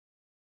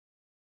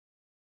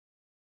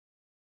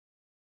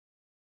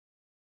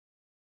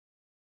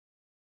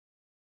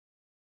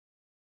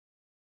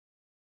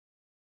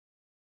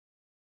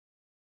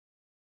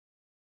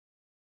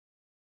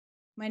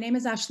My name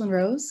is Ashlyn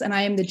Rose, and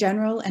I am the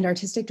General and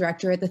Artistic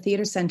Director at the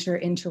Theatre Centre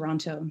in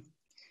Toronto.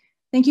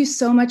 Thank you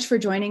so much for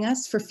joining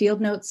us for Field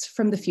Notes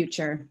from the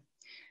Future.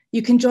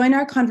 You can join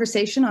our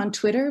conversation on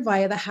Twitter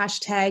via the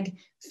hashtag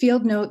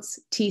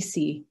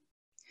FieldNotesTC.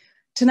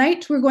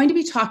 Tonight, we're going to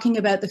be talking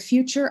about the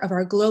future of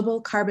our global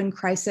carbon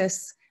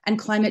crisis and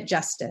climate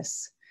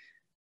justice.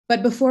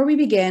 But before we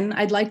begin,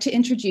 I'd like to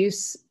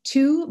introduce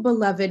two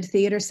beloved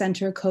Theatre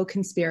Centre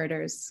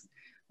co-conspirators,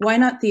 Why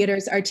Not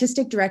Theatre's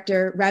Artistic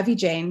Director, Ravi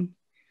Jain,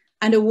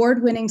 and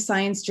award-winning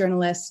science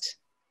journalist,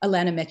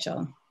 Alanna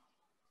Mitchell.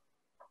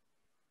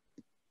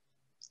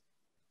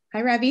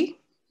 Hi, Ravi.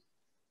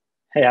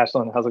 Hey,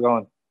 Ashlyn, how's it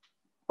going?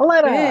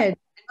 Alanna! Good.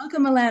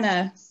 Welcome,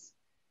 Alanna.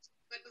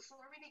 But before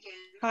we begin,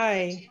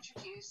 hi.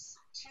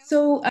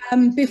 So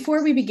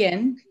before we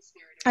begin,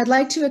 I'd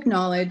like to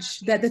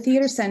acknowledge that the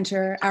Theatre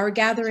Centre, our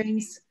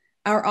gatherings,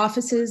 our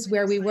offices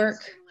where we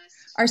work,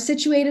 are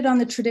situated on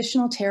the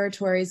traditional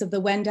territories of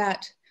the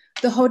Wendat,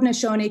 the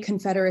Haudenosaunee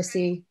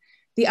Confederacy,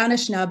 the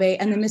Anishinaabe,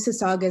 and the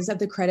Mississaugas of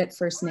the Credit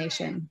First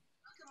Nation.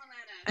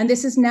 And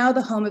this is now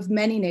the home of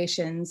many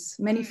nations,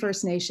 many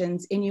First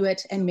Nations,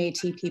 Inuit, and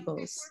Métis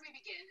peoples.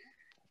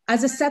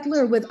 As a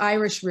settler with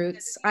Irish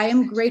roots, I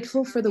am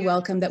grateful for the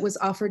welcome that was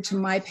offered to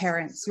my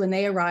parents when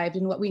they arrived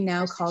in what we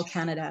now call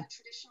Canada.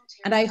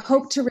 And I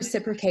hope to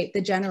reciprocate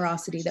the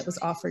generosity that was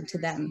offered to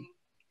them.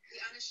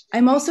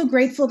 I'm also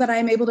grateful that I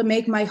am able to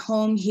make my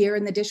home here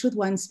in the Dish with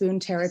One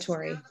Spoon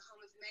territory.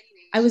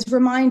 I was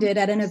reminded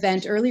at an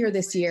event earlier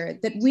this year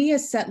that we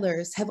as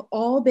settlers have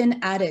all been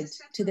added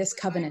to this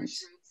covenant,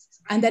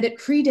 and that it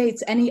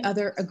predates any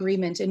other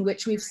agreement in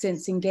which we've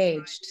since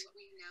engaged.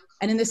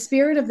 And in the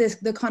spirit of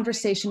the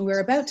conversation we're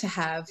about to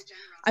have,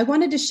 I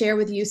wanted to share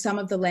with you some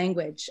of the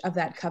language of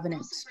that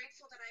covenant.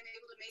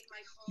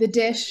 The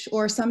dish,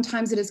 or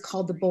sometimes it is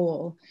called the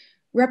bowl,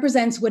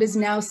 represents what is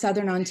now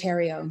Southern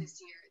Ontario.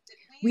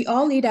 We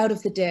all eat out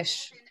of the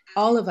dish,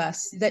 all of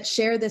us that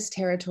share this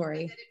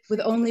territory, with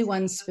only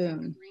one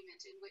spoon.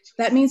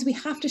 That means we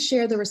have to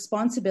share the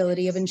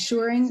responsibility of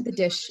ensuring the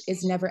dish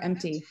is never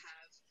empty,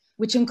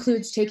 which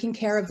includes taking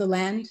care of the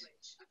land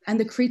and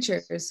the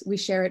creatures we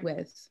share it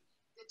with.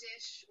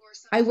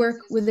 I work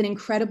with an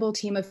incredible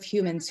team of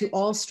humans who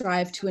all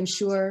strive to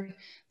ensure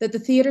that the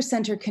Theatre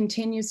Centre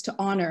continues to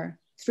honor,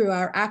 through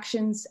our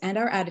actions and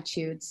our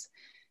attitudes,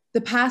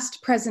 the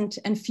past, present,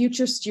 and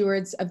future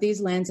stewards of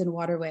these lands and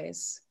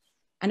waterways.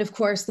 And of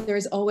course, there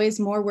is always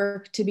more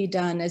work to be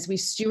done as we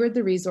steward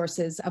the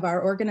resources of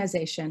our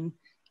organization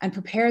and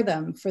prepare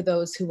them for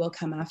those who will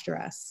come after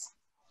us.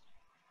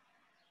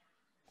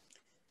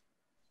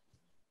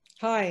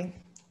 Hi,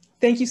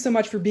 thank you so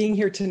much for being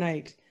here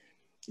tonight.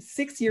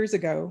 6 years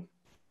ago,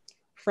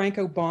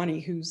 Franco Boni,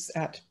 who's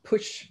at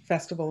Push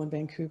Festival in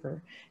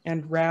Vancouver,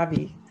 and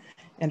Ravi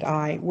and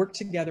I worked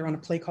together on a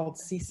play called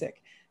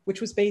Seasick,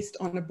 which was based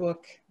on a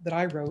book that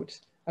I wrote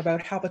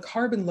about how the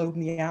carbon load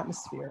in the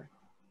atmosphere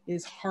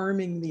is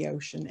harming the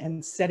ocean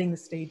and setting the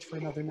stage for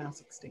another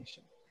mass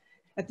extinction.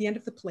 At the end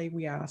of the play,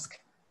 we ask,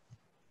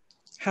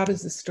 how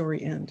does this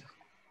story end?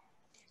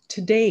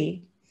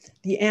 Today,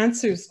 the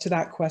answers to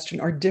that question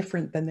are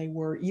different than they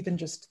were even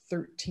just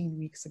 13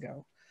 weeks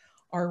ago.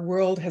 Our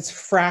world has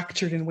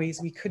fractured in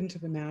ways we couldn't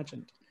have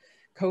imagined.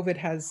 COVID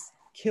has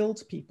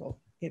killed people.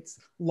 It's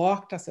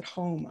locked us at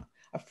home,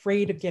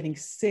 afraid of getting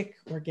sick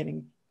or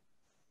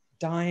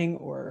dying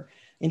or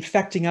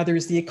infecting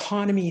others. The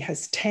economy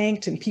has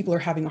tanked and people are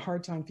having a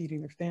hard time feeding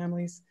their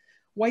families.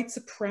 White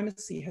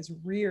supremacy has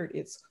reared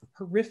its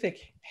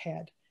horrific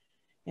head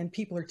and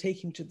people are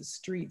taking to the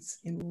streets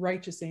in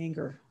righteous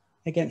anger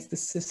against the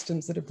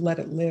systems that have let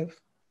it live.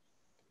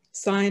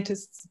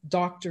 Scientists,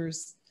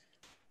 doctors,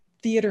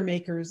 theater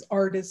makers,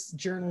 artists,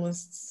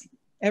 journalists,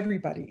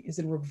 everybody is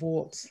in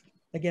revolt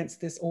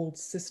against this old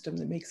system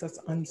that makes us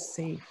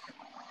unsafe.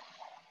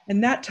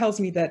 And that tells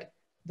me that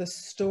the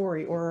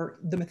story or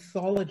the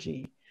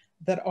mythology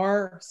that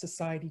our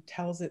society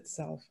tells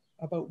itself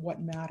about what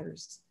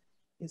matters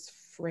is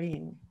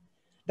fraying.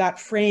 That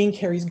fraying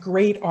carries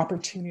great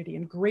opportunity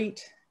and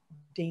great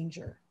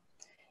danger.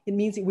 It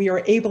means that we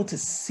are able to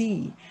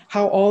see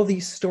how all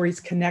these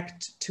stories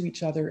connect to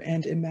each other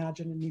and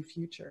imagine a new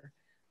future.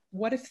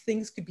 What if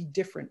things could be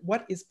different?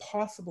 What is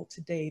possible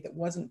today that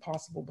wasn't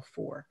possible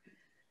before?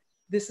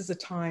 This is a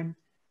time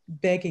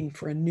begging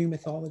for a new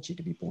mythology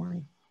to be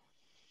born.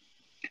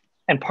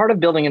 And part of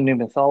building a new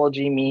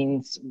mythology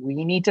means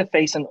we need to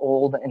face an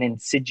old and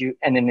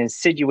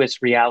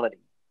insidious reality,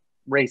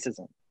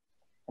 racism,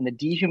 and the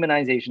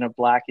dehumanization of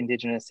Black,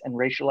 Indigenous, and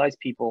racialized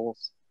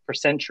peoples for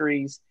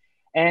centuries,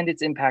 and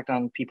its impact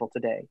on people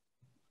today.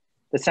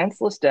 The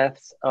senseless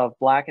deaths of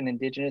Black and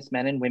Indigenous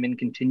men and women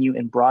continue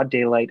in broad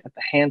daylight at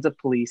the hands of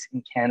police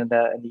in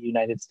Canada and the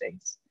United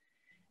States.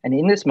 And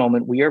in this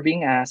moment, we are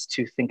being asked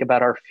to think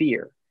about our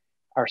fear,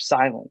 our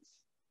silence,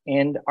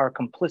 and our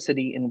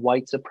complicity in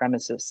white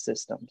supremacist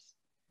systems.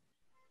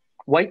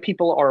 White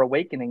people are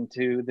awakening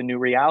to the new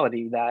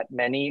reality that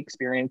many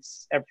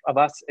of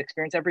us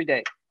experience every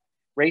day.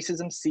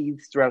 Racism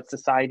seethes throughout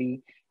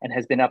society and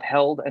has been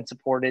upheld and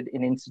supported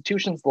in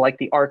institutions like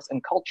the arts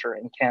and culture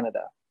in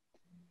Canada.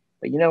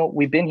 But you know,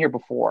 we've been here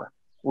before.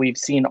 We've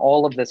seen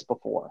all of this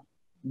before.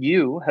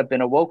 You have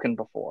been awoken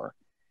before.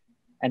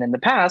 And in the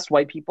past,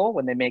 white people,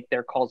 when they make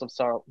their calls of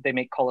they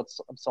make calls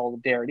of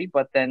solidarity,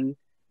 but then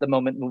the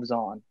moment moves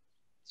on.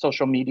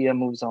 Social media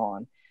moves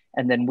on.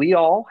 And then we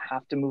all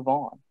have to move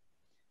on.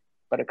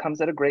 But it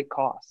comes at a great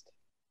cost.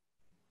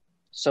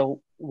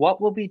 So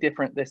what will be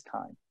different this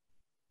time?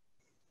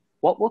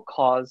 What will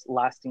cause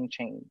lasting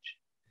change?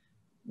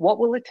 What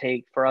will it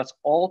take for us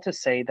all to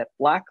say that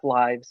Black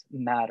lives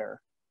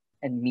matter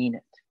and mean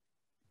it?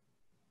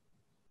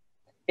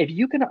 If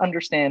you can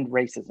understand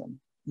racism,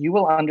 you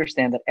will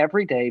understand that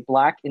every day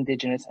Black,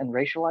 Indigenous, and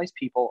racialized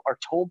people are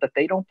told that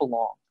they don't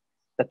belong,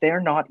 that they are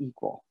not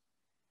equal.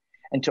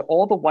 And to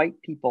all the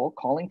white people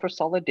calling for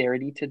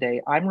solidarity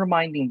today, I'm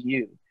reminding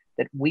you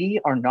that we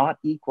are not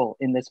equal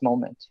in this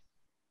moment.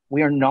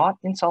 We are not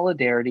in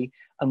solidarity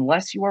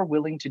unless you are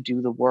willing to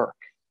do the work.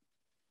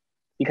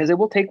 Because it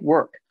will take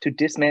work to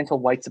dismantle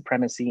white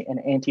supremacy and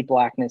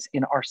anti-Blackness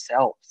in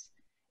ourselves,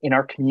 in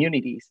our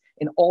communities,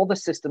 in all the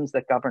systems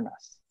that govern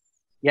us.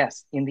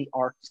 Yes, in the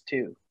arts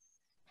too.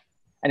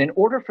 And in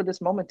order for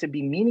this moment to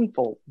be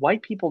meaningful,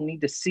 white people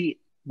need to see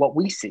what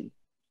we see.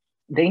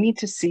 They need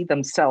to see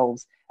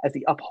themselves as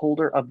the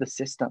upholder of the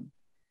system.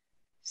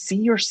 See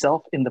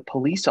yourself in the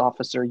police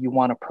officer you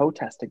want to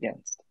protest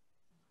against.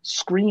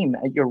 Scream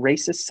at your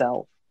racist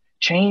self.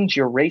 Change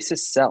your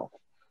racist self.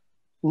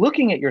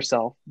 Looking at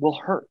yourself will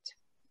hurt,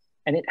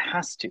 and it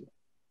has to,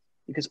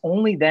 because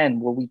only then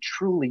will we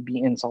truly be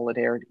in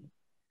solidarity.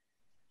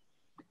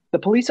 The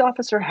police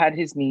officer had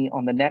his knee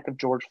on the neck of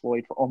George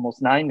Floyd for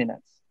almost 9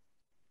 minutes.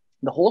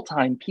 The whole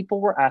time, people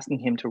were asking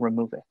him to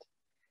remove it.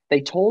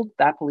 They told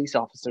that police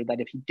officer that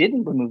if he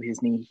didn't remove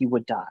his knee, he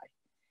would die.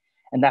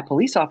 And that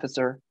police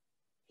officer,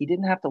 he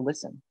didn't have to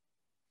listen.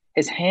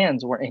 His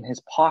hands were in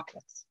his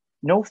pockets.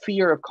 No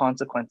fear of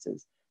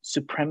consequences,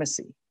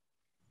 supremacy.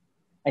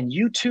 And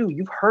you too,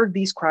 you've heard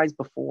these cries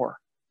before.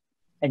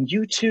 And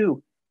you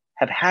too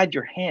have had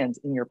your hands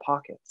in your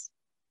pockets.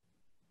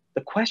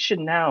 The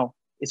question now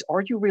is,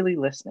 are you really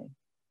listening?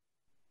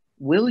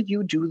 Will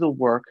you do the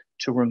work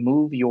to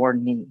remove your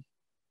knee?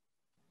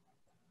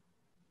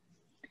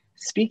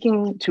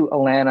 Speaking to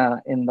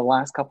Alanna in the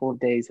last couple of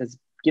days has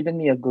given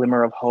me a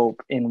glimmer of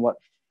hope in what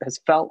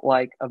has felt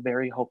like a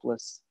very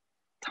hopeless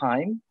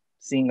time,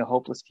 seeing a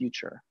hopeless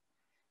future,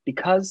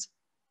 because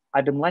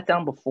I've been let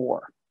down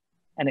before,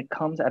 and it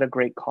comes at a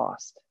great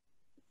cost.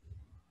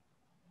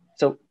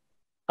 So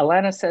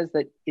Alanna says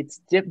that it's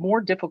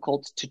more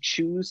difficult to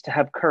choose to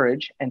have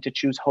courage and to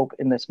choose hope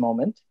in this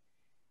moment,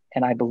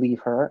 and I believe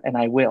her, and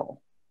I will.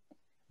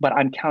 But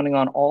I'm counting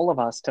on all of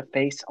us to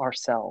face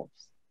ourselves,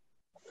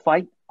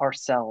 fight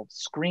ourselves,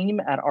 scream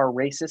at our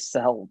racist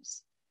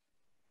selves.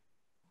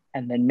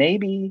 And then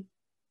maybe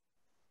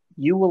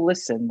you will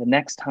listen the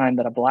next time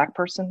that a Black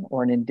person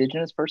or an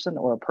Indigenous person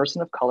or a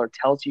person of color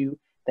tells you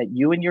that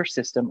you and your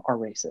system are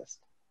racist,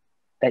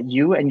 that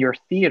you and your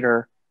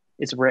theater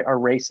are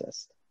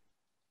racist.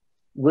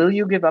 Will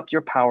you give up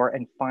your power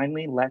and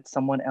finally let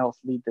someone else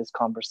lead this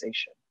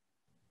conversation?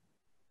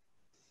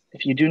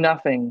 If you do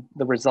nothing,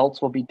 the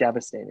results will be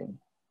devastating.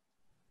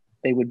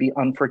 They would be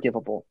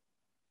unforgivable.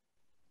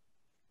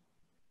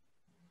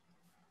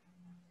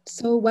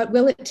 So what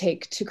will it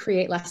take to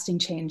create lasting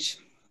change?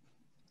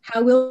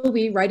 How will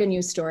we write a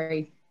new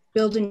story,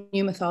 build a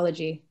new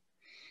mythology,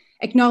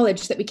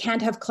 acknowledge that we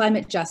can't have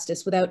climate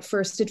justice without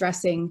first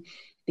addressing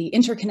the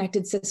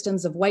interconnected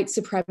systems of white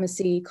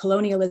supremacy,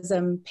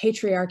 colonialism,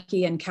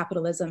 patriarchy, and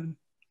capitalism?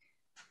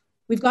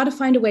 We've got to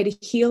find a way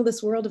to heal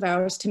this world of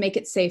ours to make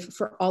it safe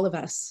for all of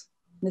us.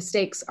 The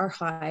stakes are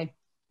high.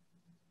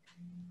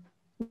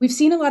 We've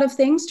seen a lot of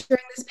things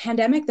during this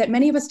pandemic that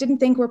many of us didn't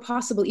think were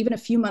possible even a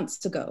few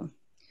months ago.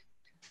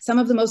 Some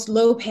of the most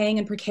low-paying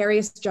and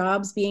precarious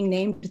jobs being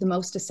named the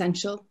most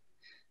essential,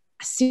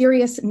 a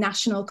serious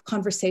national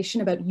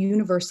conversation about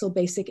universal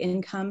basic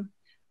income,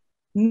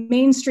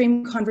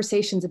 mainstream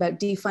conversations about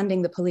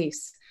defunding the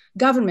police,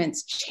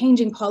 governments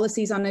changing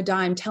policies on a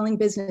dime, telling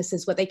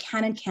businesses what they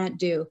can and can't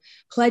do,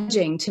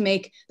 pledging to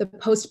make the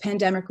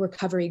post-pandemic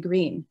recovery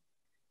green,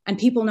 and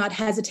people not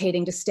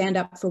hesitating to stand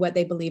up for what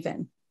they believe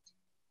in.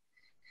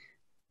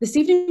 This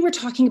evening, we're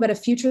talking about a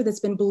future that's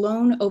been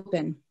blown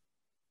open,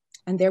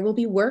 and there will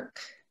be work,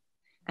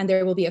 and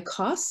there will be a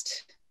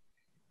cost,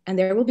 and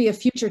there will be a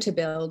future to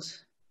build,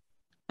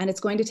 and it's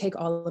going to take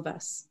all of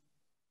us.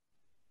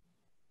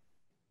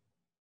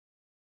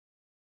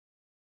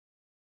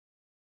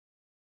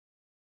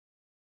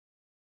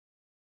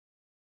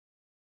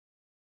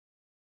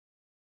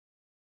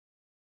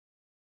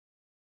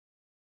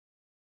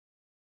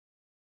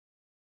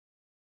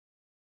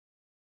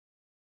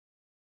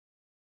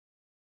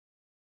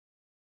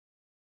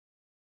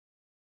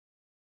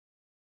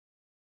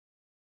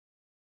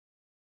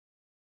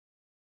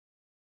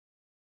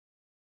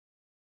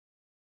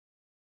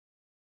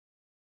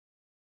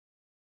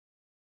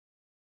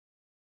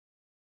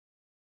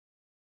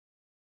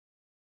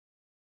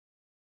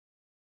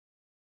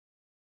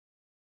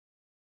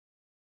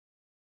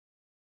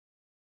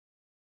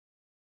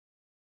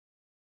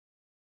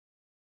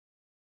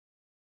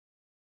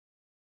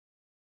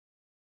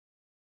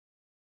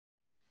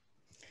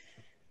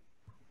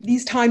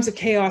 These times of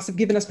chaos have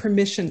given us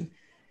permission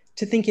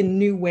to think in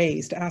new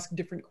ways, to ask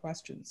different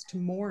questions, to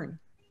mourn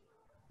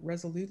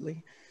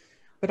resolutely,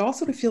 but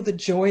also to feel the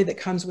joy that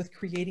comes with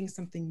creating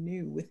something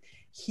new, with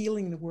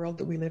healing the world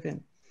that we live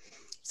in.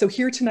 So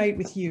here tonight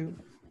with you,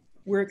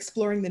 we're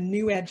exploring the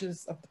new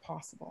edges of the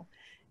possible.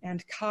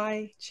 And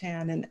Kai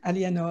Chan and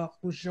Aliénor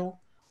Rougeau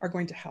are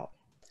going to help.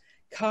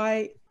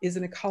 Kai is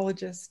an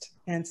ecologist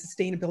and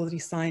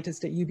sustainability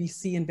scientist at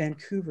UBC in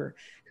Vancouver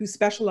who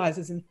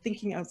specializes in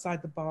thinking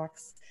outside the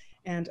box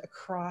and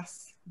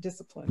across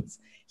disciplines.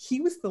 He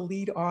was the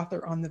lead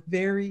author on the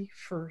very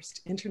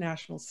first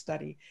international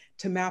study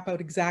to map out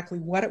exactly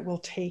what it will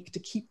take to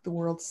keep the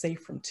world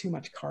safe from too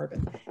much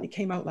carbon. It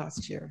came out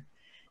last year.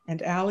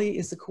 And Ali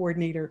is the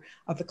coordinator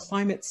of the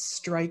climate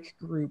strike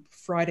group,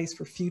 Fridays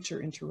for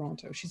Future in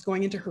Toronto. She's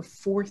going into her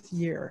 4th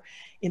year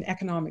in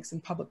economics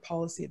and public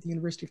policy at the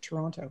University of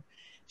Toronto.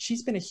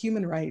 She's been a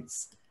human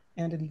rights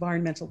and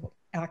environmental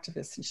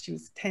activist since she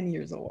was 10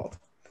 years old.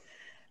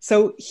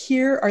 So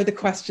here are the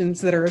questions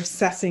that are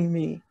obsessing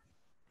me.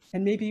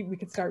 And maybe we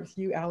could start with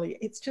you, Ali.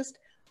 It's just,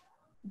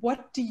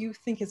 what do you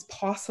think is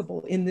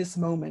possible in this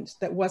moment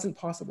that wasn't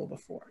possible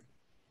before?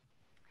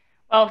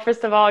 Well,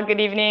 first of all, good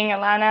evening,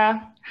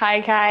 Alanna.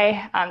 Hi,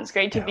 Kai. It's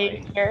great to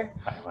be here.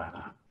 Hi,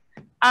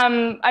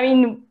 Alanna. I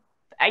mean,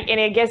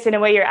 I guess in a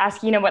way you're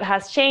asking, what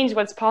has changed,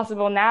 what's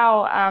possible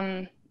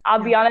now.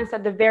 I'll be honest,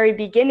 at the very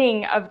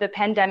beginning of the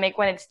pandemic,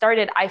 when it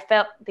started, I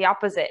felt the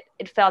opposite.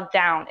 It felt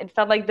down. It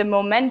felt like the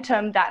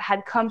momentum that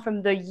had come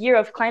from the year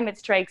of climate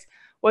strikes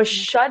was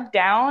shut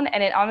down.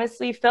 And it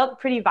honestly felt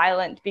pretty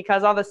violent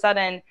because all of a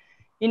sudden,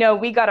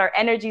 we got our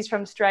energies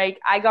from strike.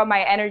 I got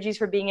my energies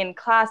for being in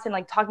class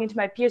and talking to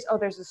my peers. Oh,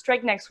 there's a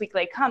strike next week,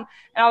 come.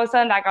 And all of a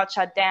sudden that got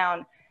shut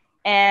down.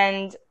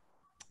 And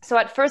so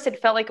at first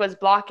it felt like it was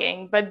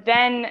blocking, but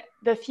then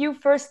the few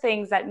first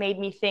things that made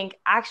me think,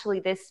 actually,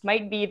 this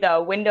might be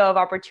the window of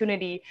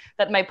opportunity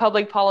that my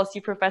public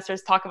policy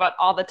professors talk about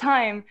all the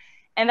time.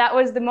 And that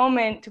was the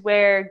moment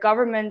where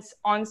governments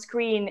on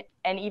screen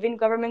and even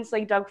governments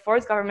like Doug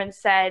Ford's government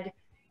said,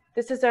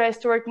 this is a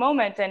historic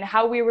moment and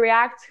how we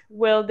react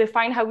will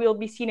define how we will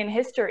be seen in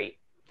history.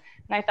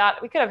 And I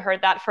thought we could have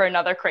heard that for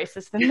another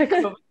crisis than the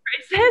COVID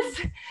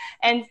crisis.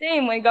 And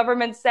same when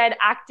government said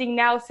acting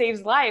now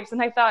saves lives.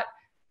 And I thought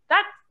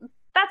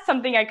that's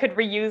something I could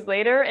reuse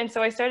later. And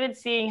so I started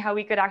seeing how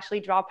we could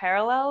actually draw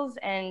parallels.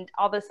 And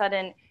all of a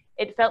sudden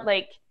it felt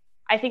like,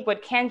 I think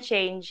what can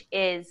change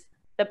is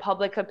the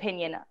public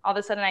opinion. All of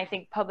a sudden I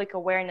think public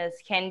awareness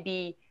can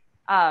be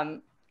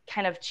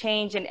kind of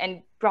changed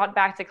and brought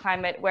back to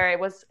climate where it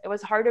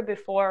was harder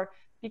before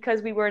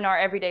because we were in our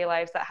everyday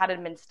lives that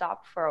hadn't been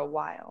stopped for a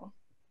while.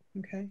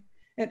 Okay.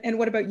 And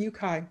what about you,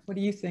 Kai? What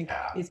do you think?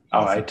 Yeah.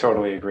 I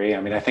totally agree. I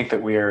mean, I think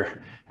that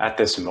we're at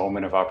this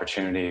moment of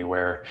opportunity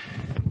where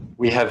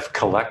we have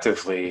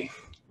collectively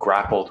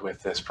grappled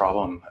with this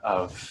problem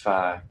of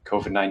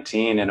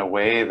COVID-19 in a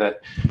way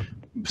that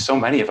so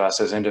many of us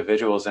as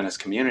individuals and as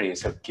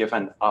communities have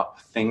given up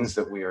things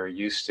that we are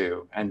used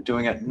to and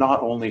doing it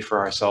not only for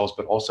ourselves,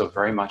 but also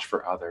very much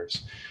for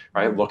others,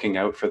 right? Looking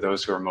out for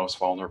those who are most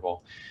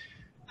vulnerable.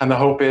 And the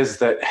hope is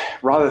that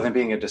rather than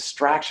being a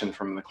distraction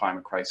from the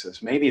climate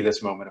crisis, maybe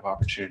this moment of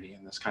opportunity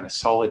and this kind of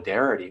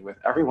solidarity with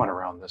everyone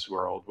around this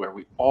world, where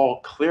we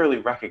all clearly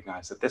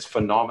recognize that this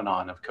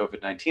phenomenon of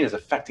COVID-19 is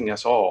affecting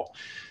us all,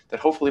 that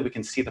hopefully we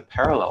can see the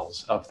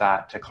parallels of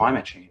that to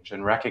climate change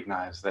and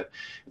recognize that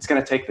it's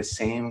going to take the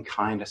same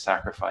kind of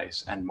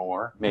sacrifice and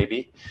more,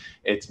 maybe.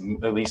 It's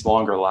at least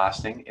longer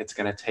lasting. It's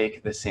going to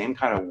take the same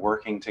kind of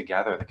working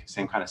together, the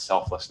same kind of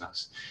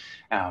selflessness.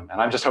 And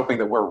I'm just hoping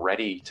that we're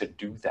ready to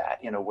do that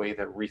in a way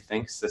that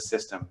rethinks the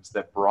systems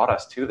that brought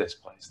us to this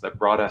place, that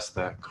brought us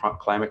the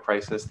climate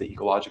crisis, the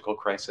ecological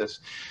crisis,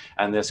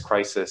 and this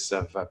crisis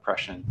of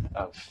oppression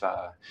of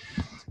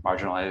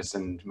marginalized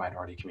and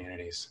minority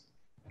communities.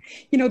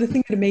 The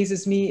thing that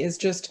amazes me is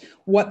just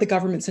what the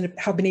governments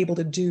have been able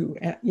to do.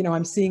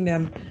 I'm seeing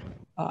them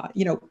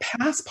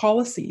pass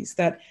policies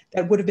that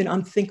would have been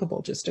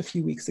unthinkable just a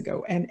few weeks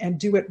ago and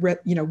do it,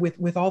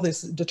 with all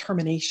this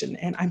determination.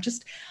 And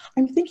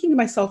I'm thinking to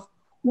myself,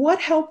 what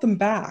held them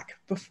back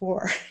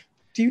before?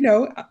 Do you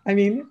know? I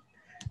mean,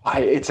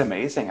 it's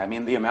amazing. I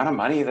mean, the amount of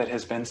money that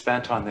has been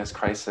spent on this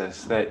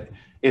crisis that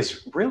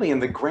is really, in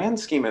the grand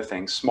scheme of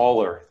things,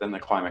 smaller than the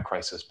climate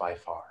crisis by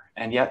far.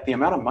 And yet the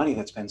amount of money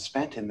that's been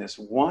spent in this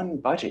one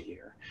budget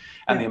year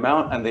and the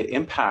amount and the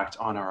impact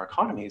on our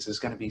economies is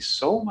going to be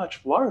so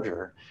much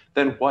larger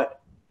than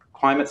what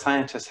climate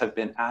scientists have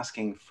been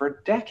asking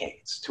for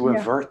decades to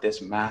avert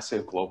this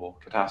massive global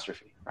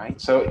catastrophe, right?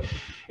 So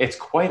it's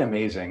quite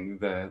amazing,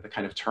 the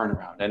kind of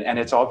turnaround. And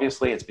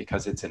it's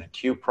because it's an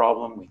acute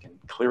problem. We can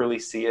clearly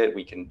see it.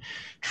 We can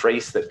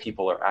trace that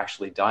people are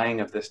actually dying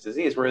of this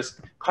disease,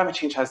 whereas climate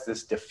change has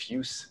this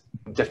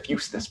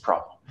diffuseness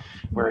problem,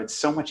 where it's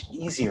so much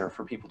easier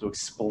for people to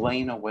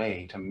explain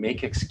away, to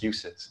make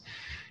excuses.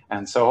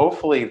 And so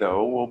hopefully,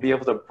 though, we'll be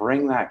able to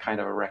bring that kind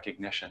of a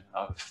recognition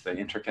of the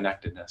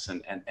interconnectedness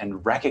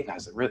and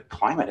recognize that really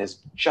climate is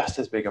just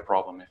as big a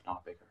problem, if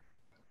not bigger.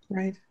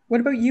 Right. What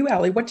about you,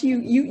 Ali? What do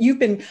you've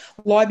been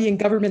lobbying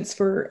governments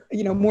for,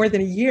 more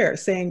than a year,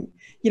 saying,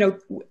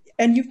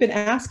 and you've been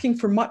asking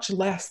for much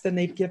less than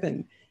they've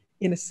given,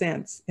 in a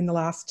sense, in the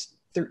last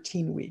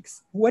 13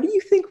 weeks. What do you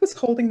think was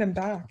holding them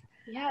back?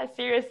 Yeah,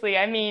 seriously.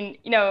 I mean,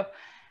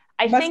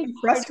 I must think be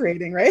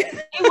frustrating, right?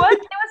 it was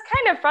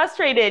kind of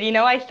frustrated.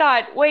 I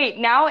thought, wait,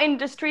 now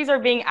industries are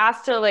being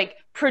asked to like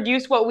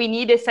produce what we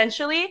need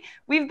essentially.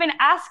 We've been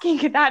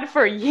asking that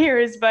for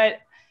years, but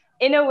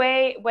in a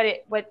way,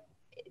 what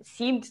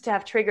seemed to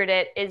have triggered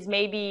it is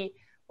maybe,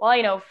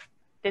 well,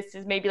 this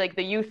is maybe like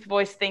the youth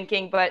voice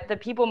thinking, but the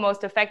people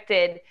most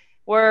affected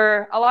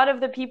were a lot of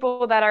the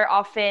people that are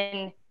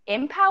often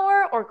in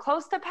power or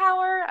close to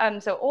power.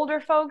 So older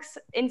folks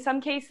in some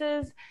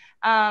cases.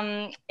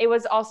 It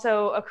was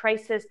also a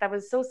crisis that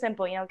was so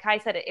simple. Kai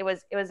said it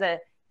was a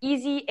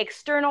easy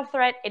external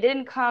threat. It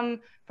didn't come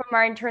from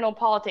our internal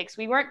politics.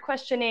 We weren't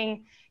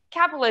questioning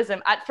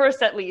capitalism at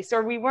first, at least,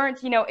 or we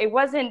weren't, it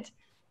wasn't,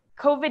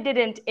 COVID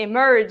didn't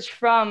emerge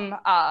from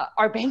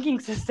our banking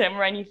system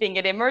or anything.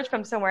 It emerged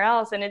from somewhere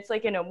else. And it's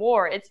like in a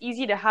war, it's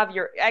easy to have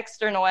your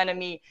external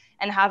enemy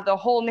and have the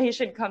whole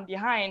nation come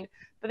behind.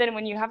 But then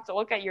when you have to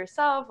look at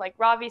yourself, like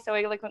Ravi so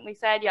eloquently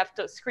said, you have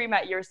to scream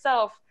at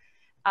yourself.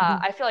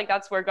 I feel like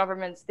that's where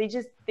governments, they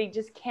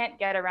just can't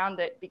get around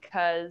it,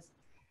 because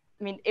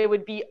I mean, it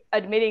would be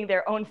admitting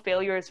their own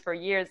failures for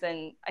years.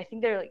 And I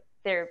think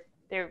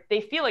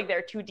they feel like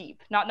they're too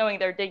deep, not knowing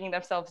they're digging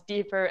themselves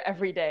deeper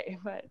every day.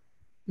 But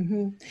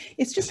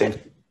it's just at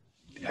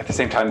the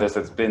same time,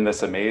 there's been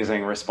this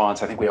amazing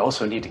response. I think we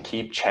also need to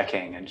keep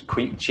checking and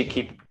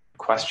keep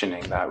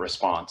questioning that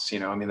response.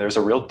 I mean, there's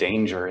a real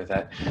danger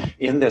that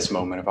in this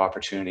moment of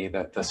opportunity,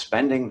 that the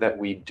spending that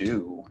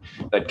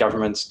that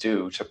governments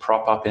do to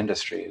prop up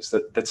industries,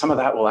 that some of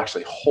that will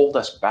actually hold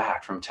us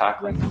back from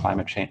tackling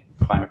climate change,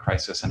 climate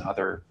crisis, and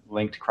other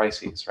linked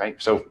crises, right?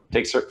 So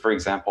take, for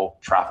example,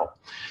 travel.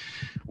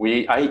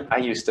 I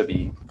used to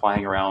be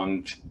flying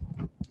around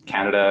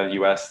Canada,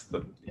 US,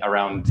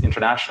 around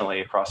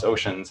internationally across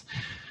oceans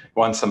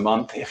once a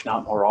month, if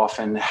not more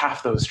often.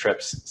 Half those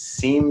trips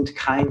seemed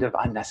kind of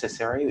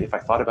unnecessary if I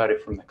thought about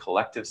it from the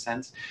collective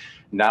sense.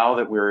 Now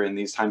that we're in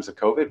these times of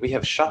COVID, we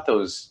have shut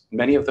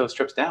many of those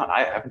trips down.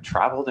 I haven't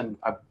traveled, and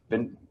I've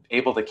been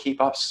able to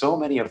keep up so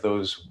many of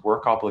those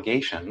work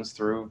obligations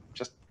through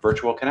just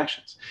virtual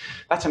connections.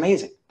 That's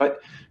amazing. But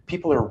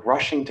people are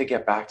rushing to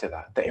get back to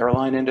that. The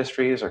airline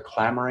industries are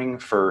clamoring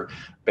for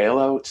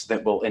bailouts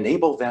that will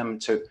enable them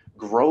to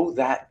grow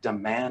that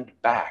demand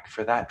back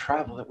for that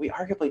travel that we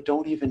arguably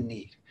don't even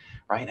need,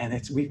 right? And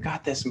we've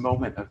got this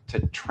moment to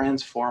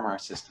transform our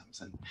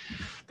systems. And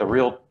the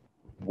real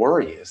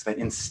worry is that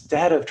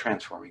instead of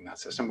transforming that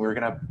system, we're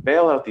going to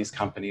bail out these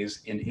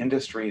companies in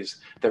industries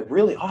that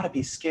really ought to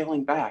be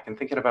scaling back and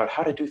thinking about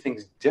how to do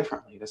things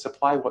differently to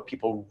supply what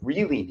people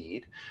really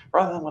need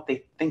rather than what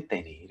they think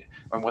they need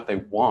or what they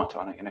want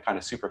in a kind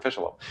of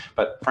superficial level.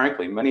 But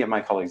frankly, many of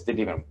my colleagues didn't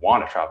even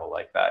want to travel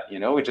like that.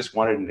 We just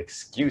wanted an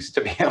excuse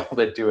to be able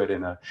to do it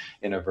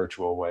in a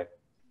virtual way.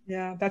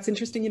 Yeah, that's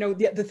interesting.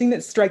 The thing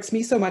that strikes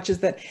me so much is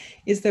that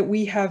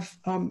we have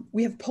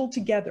pulled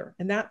together,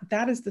 and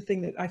that is the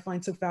thing that I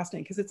find so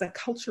fascinating, because it's a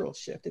cultural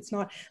shift. It's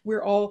not,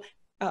 we're all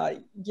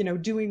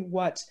doing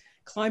what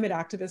climate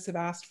activists have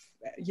asked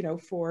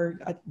for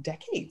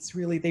decades,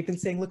 really. They've been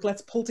saying, look,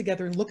 let's pull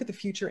together and look at the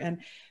future and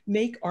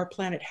make our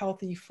planet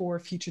healthy for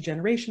future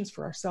generations,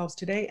 for ourselves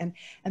today.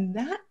 And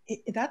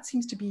that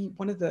seems to be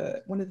one of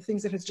the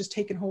things that has just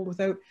taken hold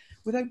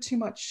without too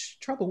much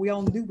trouble. We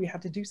all knew we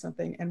had to do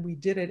something, and we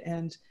did it.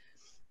 And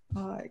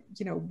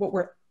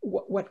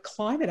what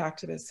climate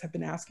activists have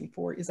been asking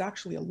for is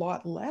actually a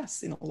lot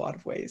less in a lot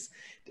of ways,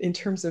 in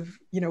terms of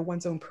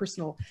one's own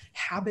personal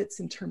habits,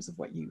 in terms of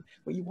what you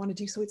want to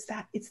do. So it's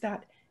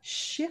that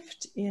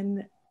shift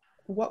in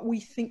what we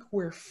think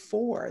we're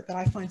for that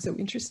I find so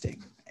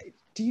interesting.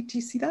 Do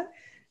you see that?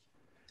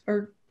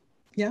 Or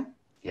yeah?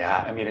 Yeah,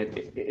 I mean,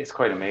 it's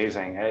quite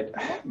amazing.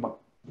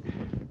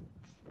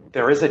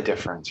 There is a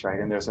difference, right?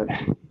 And there's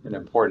an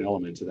important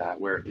element to that,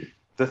 where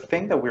the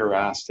thing that we were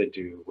asked to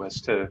do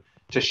was to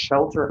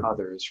shelter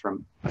others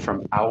from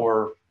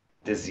our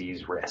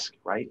disease risk,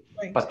 right?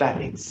 But that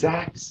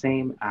exact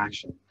same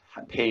action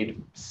paid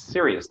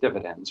serious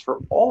dividends for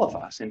all of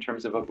us in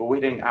terms of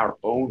avoiding our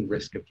own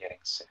risk of getting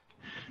sick.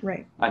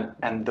 Right.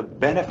 And the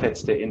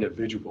benefits to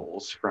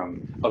individuals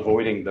from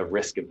avoiding the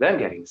risk of them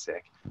getting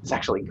sick is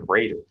actually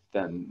greater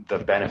than the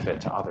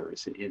benefit to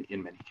others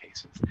in many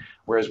cases.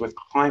 Whereas with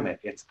climate,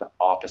 it's the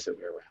opposite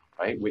way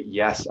around, right?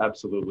 Yes,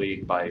 absolutely,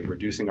 by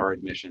reducing our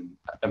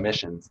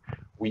emissions,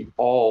 we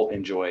all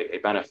enjoy a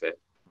benefit,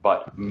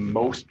 but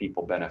most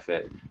people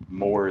benefit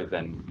more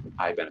than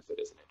I benefit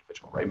as an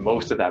individual, right?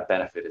 Most of that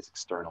benefit is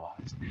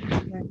externalized.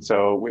 Right.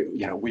 So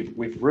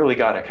we've really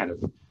got to kind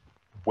of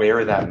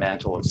wear that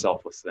mantle of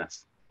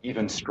selflessness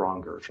even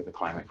stronger for the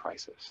climate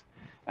crisis.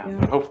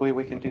 But hopefully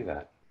we can do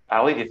that.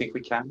 Ali, do you think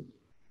we can?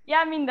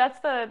 Yeah, I mean,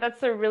 that's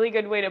a really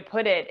good way to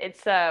put it.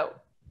 It's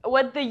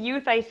what the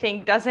youth, I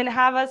think, doesn't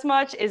have as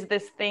much is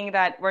this thing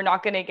that we're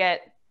not going to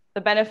get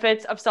the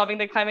benefits of solving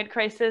the climate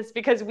crisis,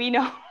 because we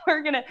know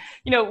we're gonna,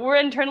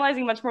 we're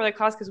internalizing much more of the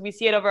cost because we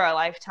see it over our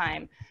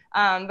lifetime.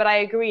 But I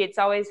agree, it's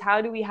always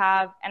how do we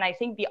have, and I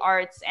think the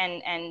arts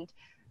and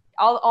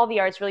all the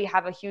arts really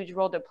have a huge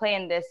role to play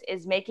in this,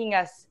 is making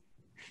us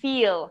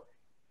feel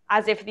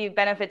as if the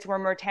benefits were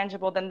more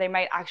tangible than they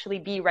might actually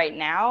be right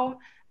now.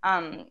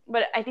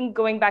 But I think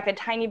going back a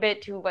tiny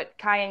bit to what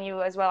Kai and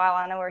you as well,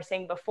 Alanna, were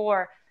saying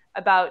before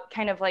about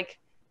kind of like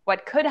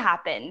what could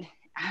happen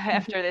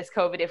after this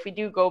COVID, if we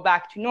do go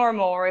back to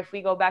normal, or if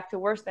we go back to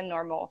worse than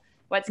normal.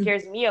 What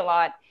scares me a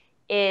lot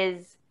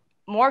is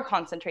more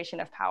concentration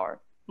of power,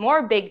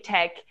 more big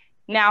tech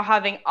now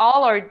having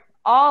all our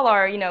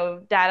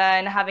data,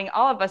 and having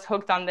all of us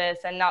hooked on this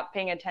and not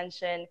paying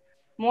attention,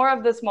 more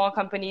of the small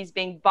companies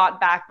being bought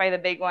back by the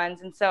big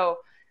ones. And so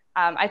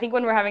I think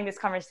when we're having this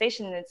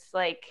conversation, it's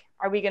like,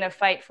 are we going to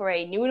fight for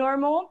a new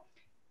normal,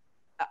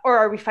 or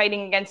are we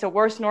fighting against a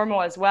worse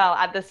normal as well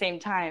at the same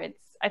time?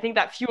 I think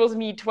that fuels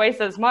me twice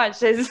as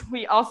much, as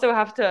we also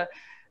have to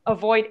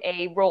avoid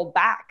a roll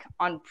back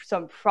on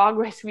some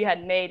progress we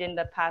had made in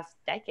the past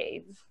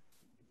decades.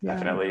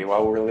 Definitely.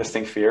 While we're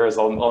listing fears,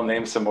 I'll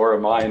name some more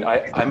of mine.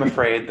 I'm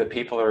afraid that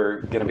people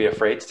are going to be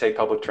afraid to take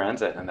public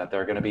transit, and that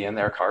they're going to be in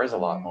their cars a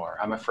lot more.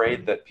 I'm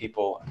afraid that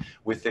people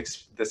with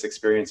this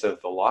experience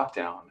of the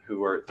lockdown,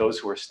 those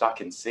who are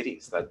stuck in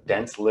cities, that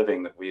dense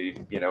living that we,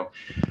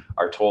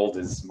 are told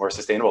is more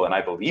sustainable, and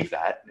I believe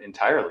that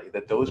entirely,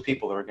 that those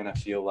people are going to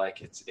feel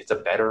like it's a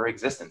better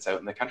existence out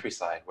in the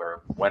countryside,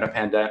 where when a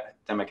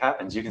pandemic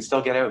happens, you can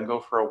still get out and go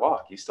for a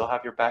walk. You still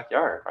have your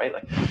backyard, right?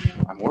 Like,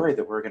 I'm worried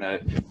that we're going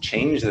to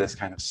change this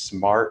kind of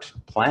smart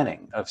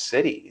planning of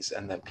cities,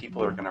 and that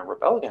people are going to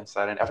rebel against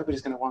that, and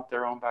everybody's going to want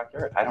their own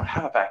backyard. I don't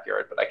have a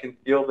backyard, but I can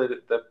feel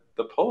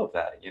the pull of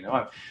that.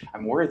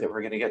 I'm worried that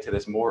we're going to get to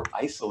this more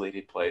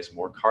isolated place,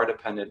 more car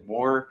dependent,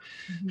 more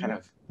kind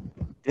of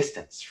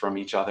distance from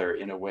each other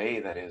in a way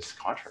that is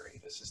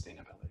contrary to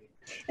sustainability.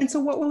 And so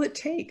what will it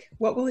take?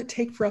 What will it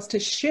take for us to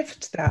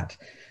shift that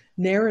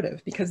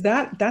narrative? Because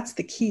that's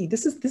the key.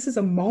 This is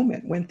a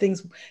moment when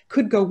things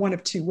could go one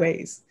of two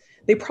ways.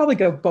 They probably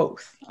go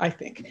both, I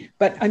think.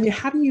 But I mean,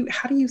 how do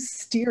you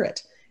steer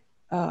it,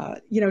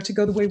 to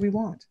go the way we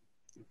want?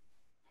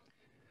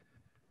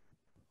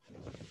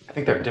 I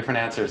think there are different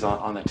answers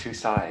on the two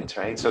sides,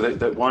 right? So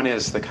the one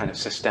is the kind of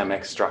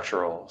systemic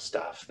structural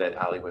stuff that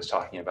Ali was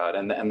talking about.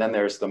 And then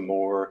there's the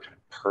more kind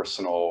of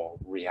personal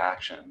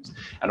reactions.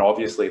 And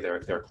obviously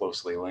they're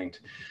closely linked.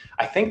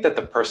 I think that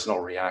the personal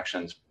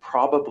reactions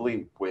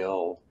probably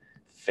will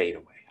fade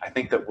away. I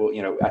think that we'll,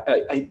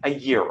 a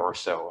year or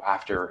so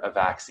after a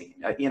vaccine,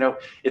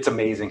 it's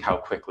amazing how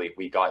quickly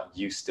we got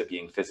used to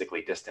being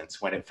physically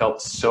distanced, when it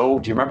felt so,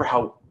 do you remember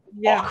how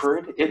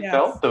awkward it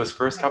felt those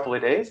first couple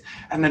of days?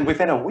 And then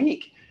within a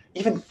week,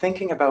 even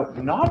thinking about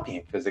not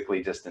being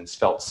physically distanced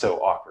felt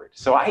so awkward.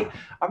 So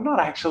I'm not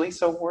actually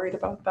so worried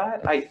about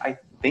that. I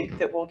think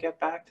that we'll get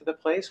back to the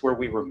place where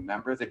we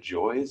remember the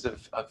joys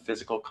of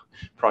physical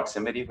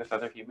proximity with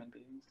other human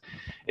beings.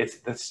 It's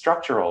the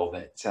structural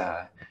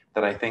that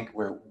I think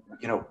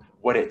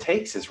what it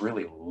takes is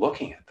really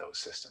looking at those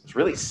systems,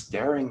 really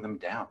staring them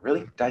down,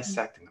 really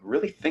dissecting them,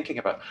 really thinking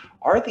about,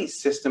 are these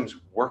systems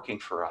working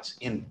for us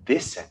in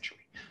this century?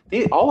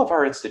 All of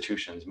our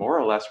institutions, more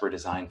or less, were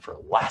designed for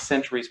last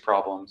century's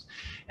problems,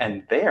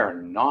 and they are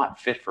not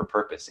fit for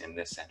purpose in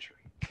this century.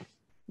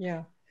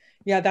 Yeah.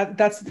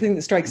 That's the thing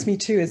that strikes me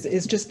too,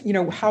 is just,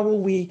 how will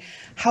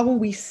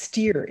we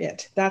steer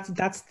it?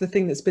 That's the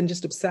thing that's been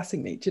just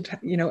obsessing me,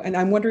 and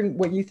I'm wondering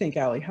what you think,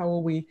 Ali. How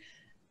will we,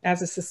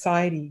 as a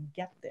society,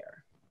 get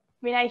there?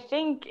 I mean, I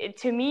think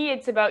to me,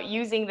 it's about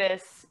using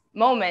this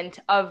moment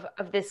of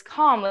this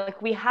calm.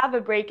 Like, we have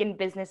a break in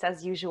business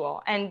as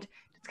usual, and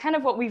it's kind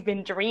of what we've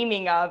been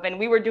dreaming of. And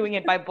we were doing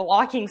it by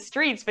blocking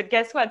streets, but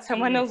guess what?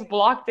 Someone else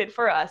blocked it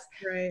for us.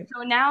 Right.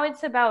 So now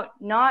it's about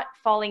not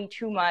falling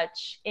too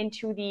much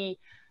into the,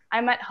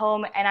 I'm at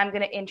home and I'm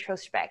going to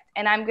introspect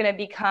and I'm going to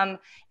become,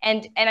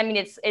 and I mean,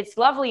 it's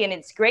lovely and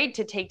it's great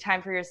to take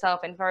time for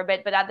yourself and for a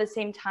bit, but at the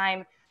same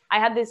time, I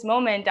had this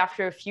moment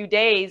after a few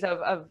days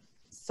of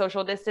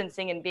social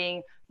distancing and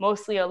being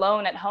mostly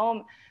alone at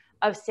home,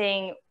 of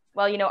saying,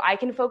 well, I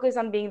can focus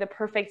on being the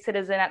perfect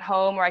citizen at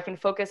home, or I can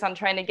focus on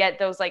trying to get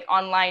those like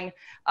online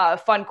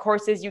fun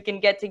courses you can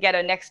get to get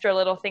an extra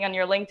little thing on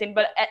your LinkedIn.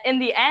 But in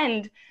the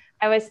end,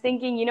 I was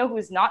thinking,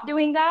 who's not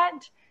doing that?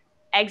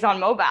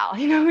 ExxonMobil,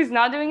 who's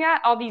not doing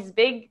that? All these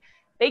big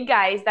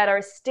guys that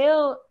are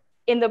still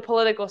in the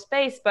political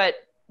space, but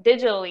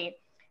digitally.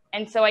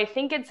 And so I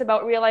think it's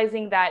about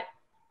realizing that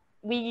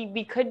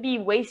we could be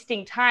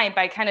wasting time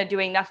by kind of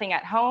doing nothing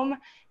at home.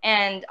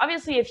 And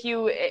obviously, if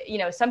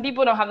some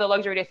people don't have the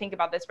luxury to think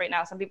about this right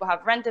now. Some people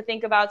have rent to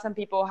think about. Some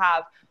people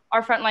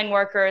are frontline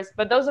workers.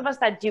 But those of us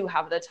that do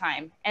have the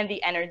time and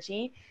the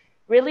energy,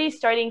 really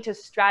starting to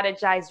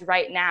strategize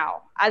right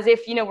now, as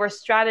if, we're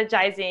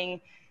strategizing.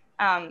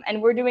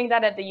 And we're doing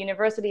that at the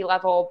university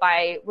level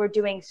we're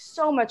doing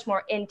so much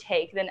more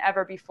intake than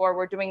ever before.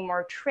 We're doing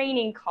more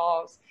training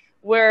calls.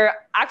 We're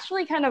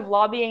actually kind of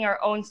lobbying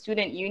our own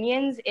student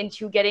unions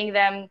into getting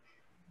them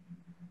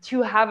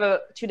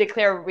to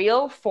declare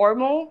real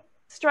formal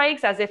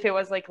strikes as if it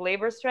was like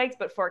labor strikes,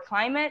 but for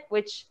climate,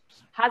 which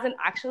hasn't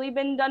actually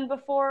been done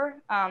before,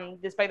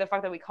 despite the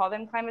fact that we call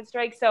them climate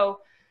strikes. So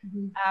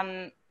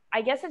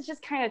I guess it's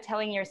just kind of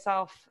telling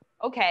yourself,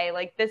 okay,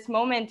 like this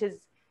moment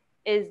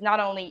is not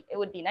only, it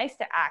would be nice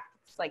to act,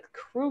 it's like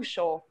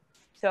crucial.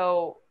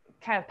 So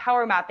kind of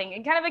power mapping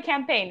and kind of a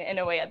campaign in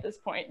a way at this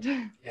point.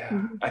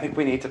 Yeah, I think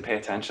we need to pay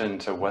attention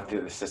to what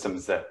the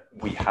systems that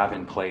we have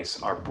in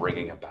place are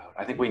bringing about.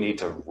 I think we need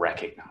to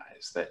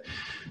recognize that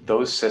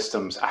those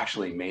systems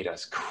actually made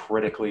us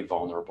critically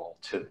vulnerable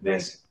to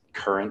this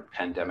current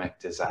pandemic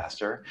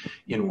disaster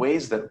in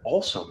ways that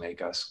also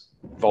make us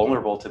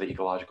vulnerable to the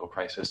ecological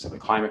crisis, to the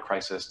climate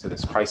crisis, to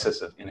this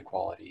crisis of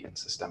inequality and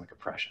systemic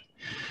oppression.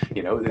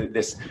 You know,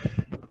 this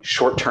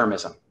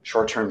short-termism,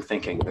 short-term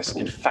thinking, this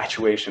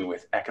infatuation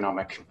with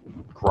economic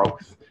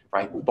growth,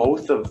 right?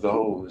 Both of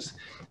those,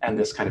 and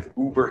this kind of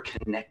uber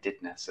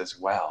connectedness as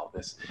well,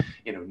 this,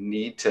 you know,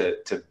 need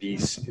to be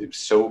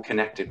so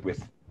connected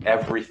with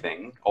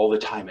everything all the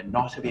time and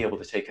not to be able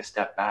to take a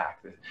step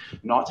back,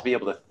 not to be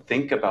able to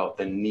think about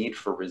the need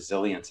for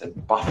resilience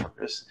and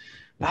buffers.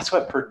 That's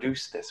what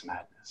produced this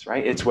madness,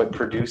 right? It's what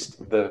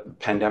produced the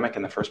pandemic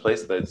in the first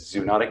place, the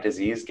zoonotic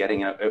disease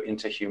getting out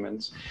into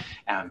humans.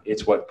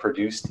 It's what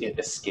produced it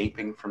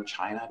escaping from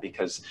China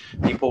because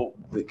people,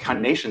 the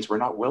nations were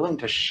not willing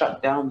to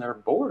shut down their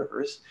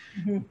borders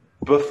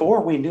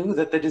before we knew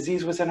that the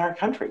disease was in our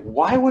country.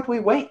 Why would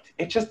we wait?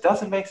 It just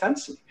doesn't make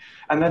sense to me.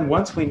 And then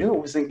once we knew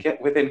it was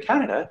within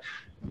Canada,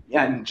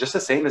 and just the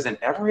same as in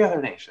every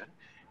other nation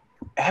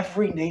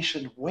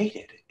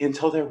waited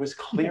until there was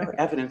clear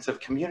evidence of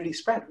community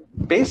spread,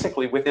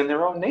 basically within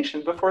their own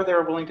nation, before they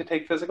were willing to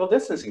take physical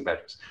distancing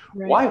measures.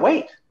 Why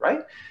wait,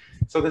 right?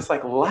 So this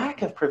like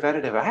lack of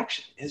preventative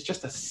action is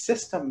just a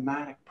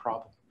systematic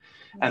problem.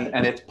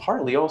 And it's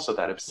partly also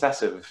that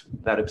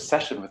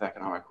obsession with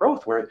economic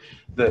growth, where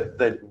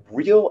the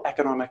real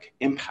economic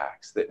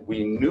impacts that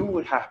we knew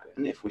would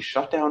happen if we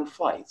shut down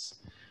flights,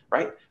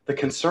 right? The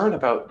concern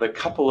about the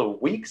couple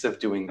of weeks of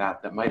doing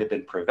that might have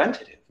been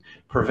preventative,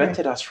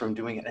 prevented us from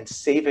doing it and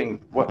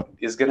saving what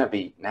is going to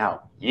be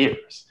now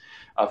years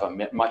of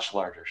a much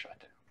larger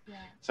shutdown. Yeah.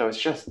 So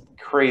it's just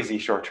crazy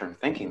short-term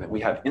thinking that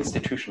we have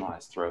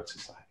institutionalized throughout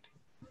society.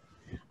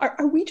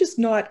 Are we just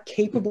not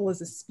capable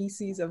as a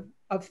species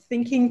of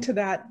thinking to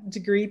that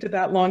degree, to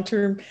that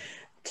long-term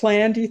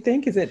plan, do you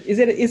think? Is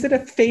it a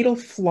fatal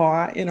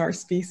flaw in our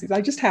species?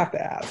 I just have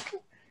to ask.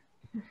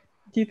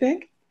 Do you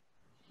think?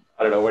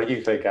 I don't know. What do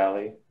you think,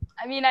 Ali?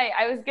 I mean,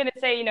 I was going to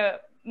say, you know,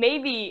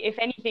 maybe, if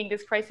anything,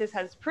 this crisis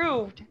has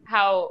proved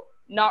how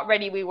not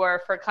ready we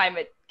were for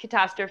climate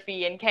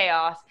catastrophe and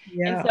chaos.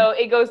 Yeah. And so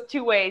it goes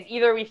two ways.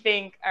 Either we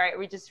think, all right,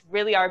 we just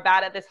really are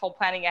bad at this whole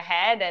planning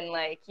ahead and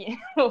like, you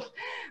know,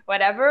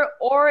 whatever,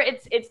 or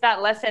it's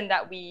that lesson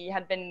that we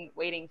had been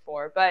waiting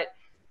for. But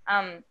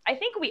I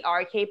think we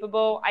are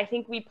capable. I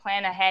think we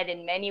plan ahead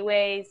in many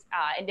ways.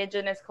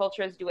 Indigenous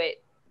cultures do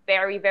it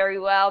very, very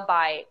well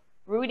by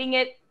rooting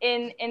it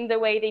in the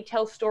way they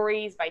tell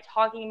stories, by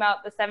talking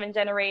about the 7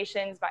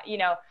 generations, by, you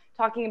know,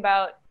 talking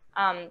about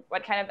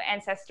what kind of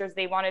ancestors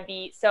they want to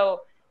be.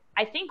 So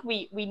I think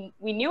we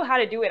knew how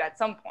to do it at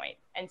some point,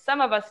 and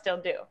some of us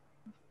still do.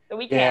 So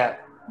we can. Yeah,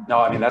 no,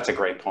 I mean, that's a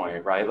great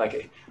point, right?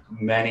 Like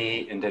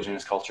many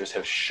Indigenous cultures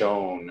have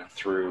shown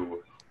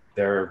through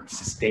their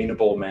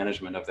sustainable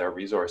management of their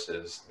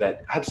resources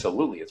that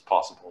absolutely it's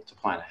possible to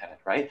plan ahead,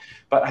 right?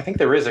 But I think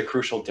there is a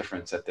crucial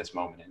difference at this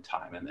moment in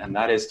time, and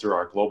that is through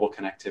our global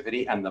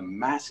connectivity and the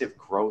massive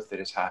growth that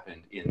has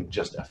happened in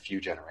just a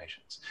few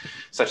generations,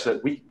 such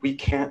that we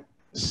can't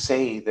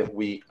say that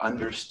we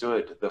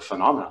understood the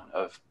phenomenon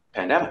of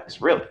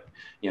pandemics, really,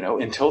 you know,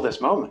 until this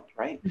moment,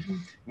 right?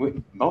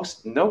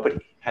 Nobody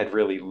had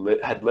really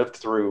lived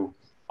through,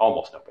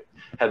 almost nobody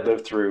had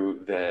lived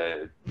through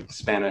the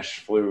Spanish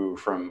flu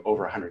from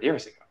over 100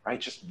 years ago, right?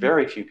 Just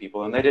very few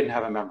people, and they didn't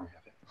have a memory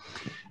of it.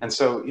 And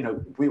so, you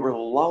know, we were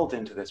lulled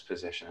into this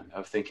position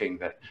of thinking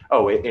that,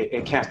 oh,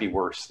 it can't be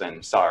worse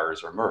than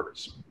SARS or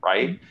MERS,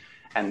 right?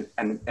 And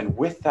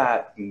with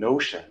that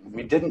notion,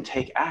 we didn't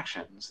take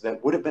actions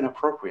that would have been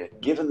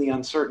appropriate given the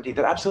uncertainty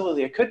that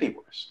absolutely it could be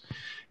worse,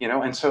 you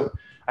know? And so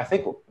I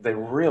think the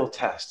real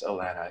test,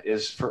 Alanna,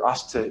 is for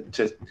us to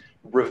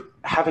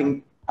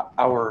having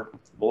our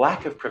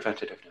lack of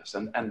preventativeness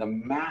and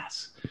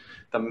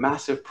the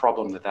massive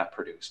problem that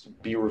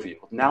produced be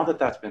revealed. Now that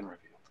that's been revealed,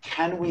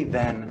 can we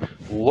then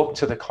look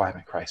to the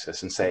climate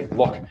crisis and say,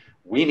 look,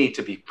 we need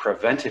to be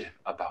preventative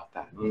about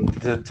that,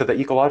 to the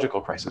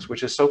ecological crisis,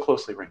 which is so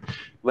closely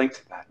linked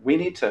to that. We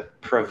need to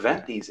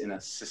prevent these in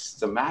a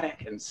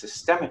systematic and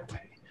systemic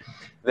way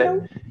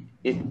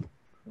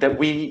that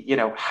we, you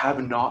know,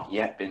 have not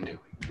yet been doing.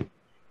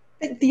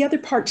 The other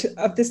part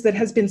of this that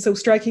has been so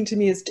striking to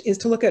me is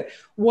to look at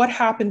what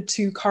happened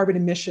to carbon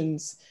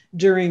emissions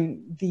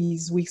during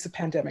these weeks of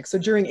pandemic. So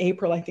during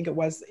April, I think it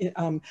was,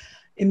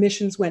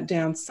 emissions went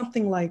down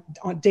something like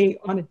on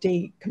a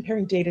day,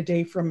 comparing day to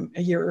day from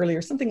a year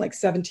earlier, something like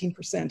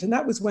 17%. And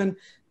that was when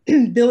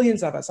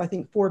billions of us, I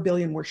think 4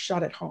 billion, were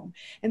shut at home,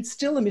 and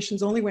still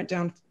emissions only went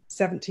down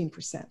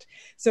 17%.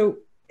 So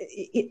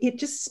it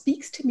just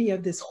speaks to me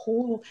of this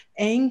whole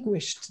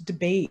anguished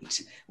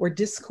debate or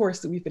discourse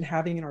that we've been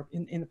having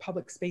in the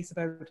public space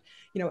about,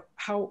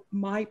 how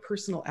my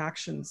personal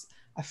actions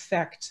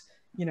affect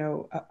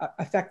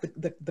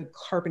the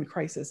carbon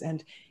crisis.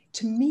 And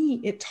to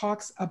me, it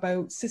talks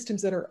about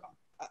systems that are,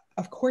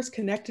 of course,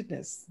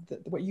 connectedness,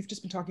 what you've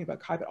just been talking about,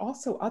 Kai, but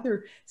also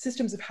other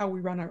systems of how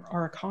we run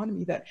our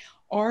economy that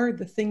are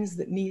the things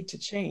that need to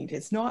change.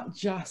 It's not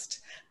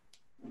just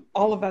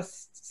all of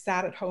us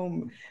sat at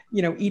home,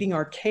 eating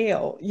our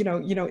kale.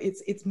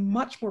 It's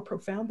much more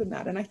profound than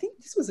that. And I think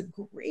this was a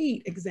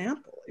great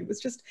example. It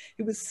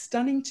was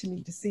stunning to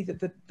me to see that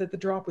the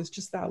drop was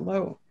just that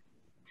low.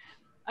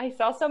 I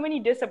saw so many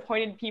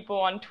disappointed people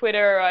on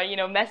Twitter,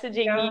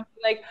 messaging me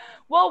like,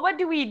 well, what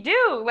do we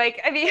do?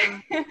 Like, I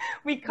mean,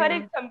 we cut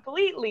it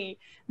completely.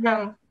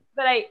 Yeah.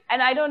 But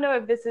I don't know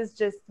if this is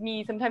just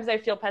me. Sometimes I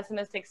feel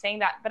pessimistic saying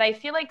that, but I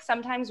feel like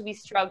sometimes we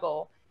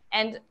struggle.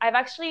 And I've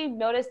actually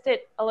noticed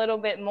it a little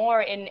bit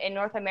more in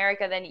North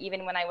America than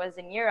even when I was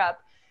in Europe.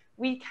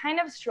 We kind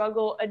of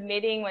struggle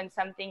admitting when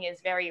something is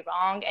very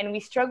wrong, and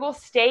we struggle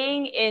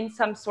staying in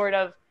some sort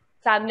of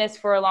sadness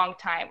for a long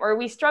time, or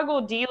we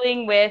struggle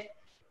dealing with,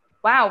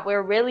 wow,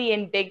 we're really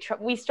in big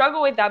trouble. We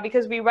struggle with that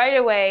because we right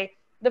away,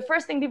 the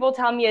first thing people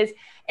tell me is,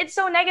 it's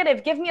so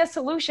negative, give me a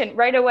solution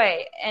right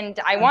away. And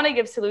I want to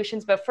give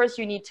solutions, but first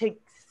you need to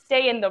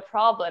stay in the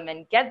problem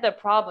and get the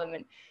problem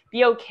and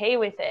be okay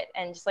with it.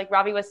 And just like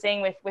Robbie was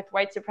saying with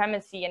white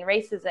supremacy and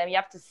racism, you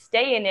have to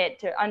stay in it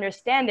to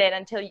understand it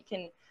until you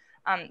can.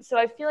 So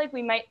I feel like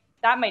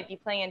that might be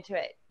playing into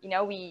it.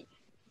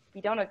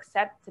 We don't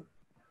accept to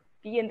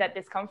be in that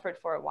discomfort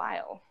for a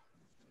while.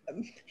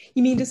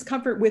 You mean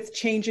discomfort with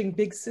changing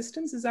big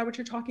systems? Is that what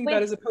you're talking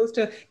about? As opposed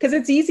to, because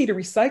it's easy to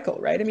recycle,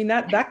 right? I mean,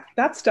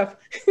 that stuff,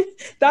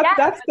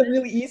 that's the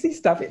really easy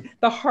stuff.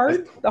 The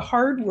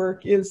hard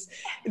work is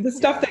the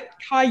stuff that,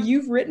 Kai,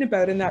 you've written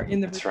about in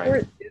the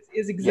report.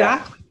 Is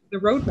exactly the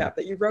roadmap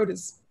that you wrote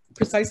is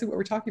precisely what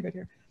we're talking about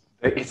here.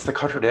 It's the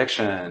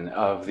contradiction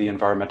of the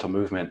environmental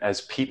movement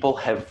as people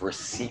have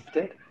received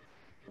it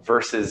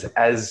versus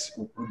as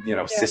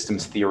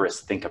systems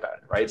theorists think about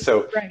it, right?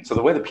 So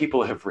the way that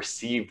people have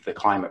received the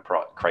climate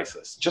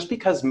crisis, just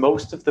because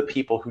most of the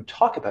people who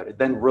talk about it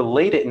then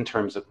relate it in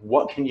terms of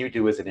what can you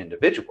do as an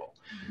individual.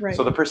 Right.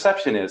 So the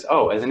perception is,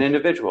 as an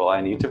individual,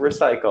 I need to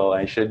recycle,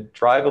 I should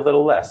drive a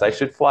little less, I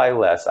should fly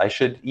less, I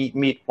should eat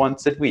meat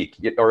once a week,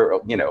 or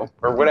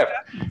whatever,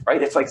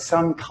 right? It's like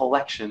some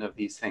collection of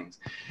these things.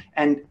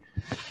 And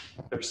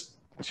there's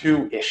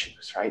two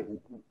issues, right,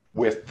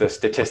 with the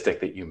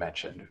statistic that you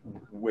mentioned,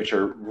 which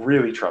are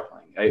really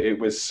troubling. It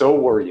was so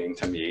worrying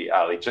to me,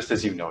 Ali, just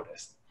as you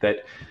noticed,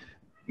 that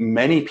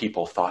many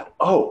people thought,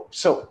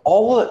 so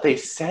all that they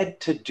said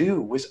to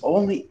do was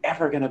only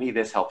ever going to be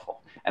this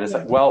helpful. And it's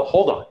like, well,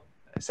 hold on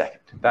a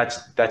second.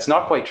 That's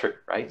not quite true,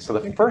 right? So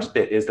the first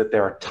bit is that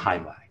there are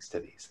time lags to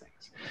these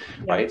things,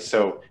 right?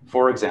 So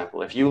for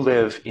example, if you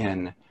live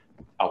in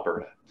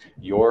Alberta,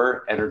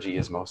 your energy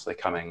is mostly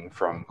coming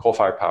from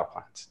coal-fired power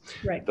plants.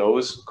 Right.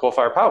 Those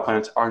coal-fired power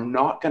plants are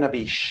not going to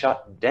be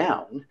shut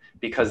down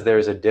because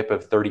there's a dip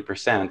of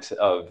 30%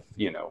 of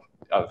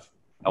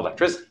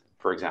electricity,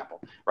 for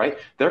example, right?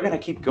 They're going to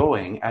keep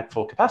going at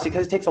full capacity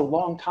because it takes a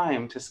long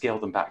time to scale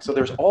them back. So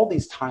there's all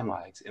these time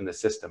lags in the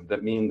system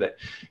that mean that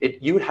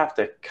you would have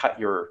to cut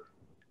your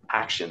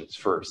actions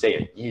for, say,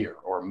 a year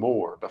or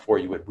more before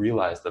you would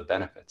realize the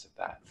benefits of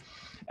that.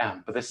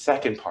 But the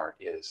second part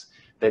is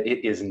that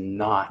it is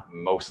not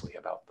mostly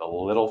about the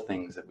little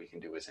things that we can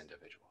do as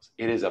individuals.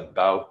 It is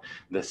about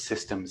the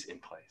systems in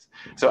place.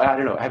 So I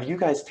don't know, have you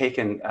guys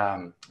taken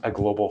an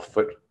ecological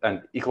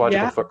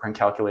footprint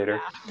calculator?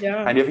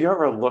 Yeah. And have you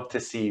ever looked to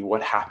see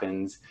what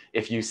happens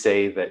if you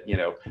say that,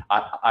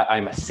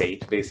 I'm a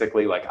saint,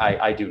 basically, like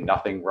I do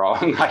nothing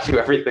wrong, I do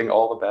everything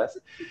all the best.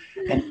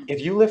 And if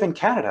you live in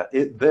Canada,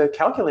 the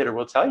calculator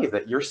will tell you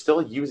that you're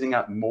still using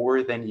up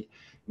more than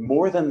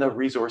the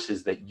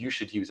resources that you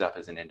should use up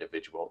as an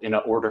individual in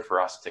order for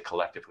us to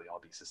collectively all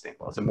be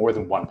sustainable. It's more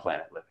than one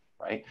planet living,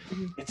 right?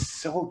 Mm-hmm. It's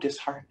so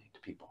disheartening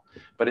to people,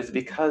 but it's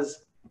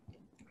because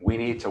we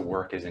need to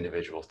work as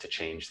individuals to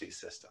change these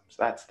systems.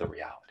 That's the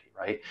reality,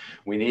 right?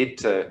 We need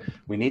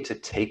to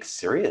take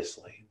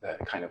seriously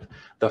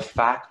the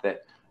fact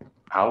that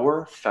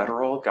our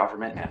federal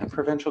government and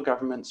provincial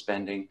government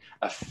spending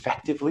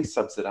effectively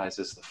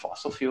subsidizes the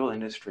fossil fuel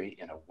industry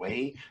in a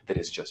way that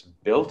is just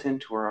built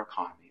into our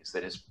economies,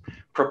 that is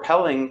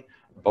propelling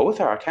both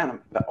our economy,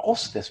 but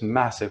also this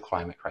massive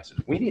climate crisis.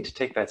 We need to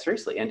take that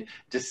seriously. And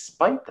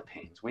despite the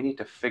pains, we need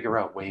to figure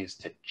out ways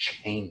to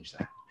change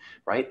that,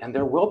 right? And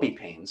there will be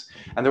pains,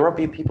 and there will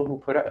be people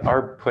who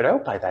are put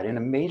out by that in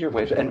a major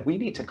way. And we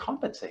need to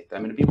compensate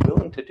them and be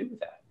willing to do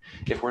that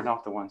if we're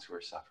not the ones who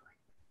are suffering.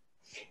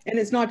 And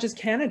it's not just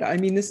Canada. I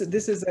mean, this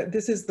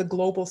is the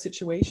global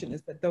situation,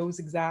 is that those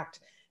exact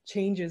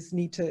changes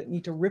need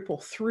to ripple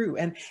through.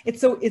 And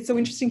it's so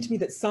interesting to me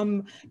that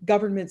some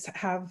governments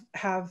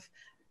have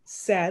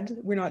said,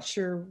 we're not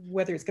sure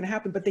whether it's going to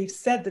happen, but they've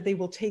said that they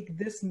will take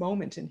this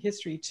moment in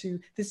history, to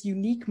this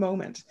unique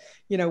moment,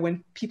 you know,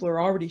 when people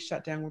are already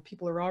shut down, where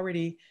people are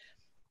already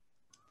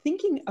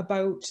thinking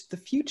about the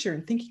future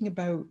and thinking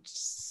about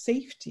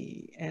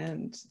safety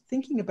and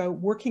thinking about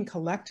working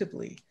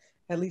collectively,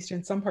 at least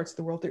in some parts of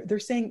the world. They're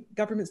saying,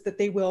 governments, that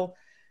they will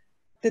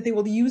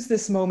use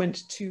this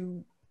moment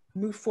to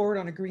move forward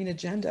on a green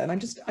agenda. And I'm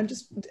just,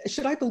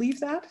 should I believe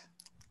that?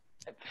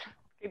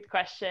 Good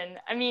question.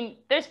 I mean,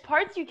 there's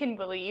parts you can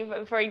believe.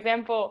 For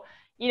example,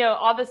 you know,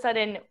 all of a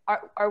sudden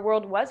our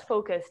world was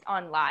focused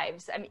on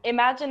lives. I mean,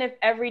 imagine if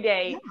every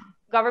day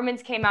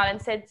governments came out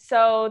and said,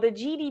 so the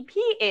GDP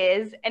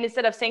is, and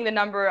instead of saying the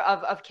number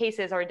of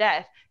cases or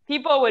death,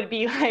 people would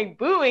be like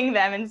booing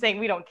them and saying,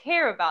 we don't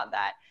care about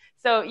that.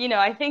 So, you know,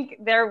 I think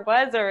there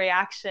was a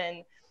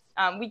reaction.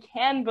 We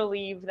can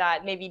believe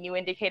that maybe new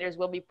indicators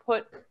will be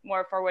put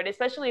more forward,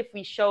 especially if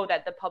we show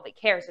that the public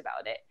cares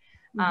about it.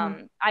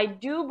 I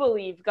do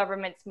believe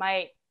governments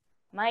might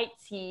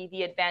see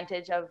the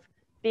advantage of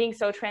being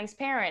so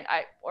transparent,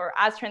 or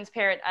as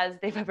transparent as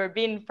they've ever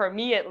been, for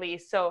me at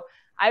least. So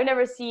I've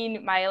never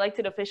seen my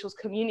elected officials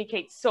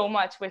communicate so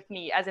much with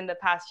me as in the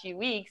past few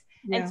weeks.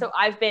 And so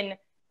I've been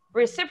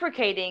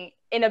reciprocating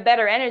in a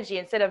better energy.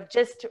 Instead of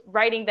just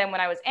writing them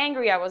when I was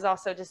angry, I was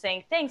also just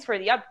saying, thanks for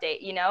the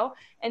update, you know?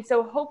 And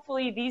so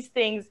hopefully these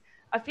things,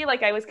 I feel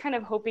like I was kind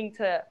of hoping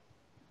to,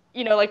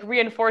 you know, like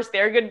reinforce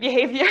their good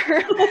behavior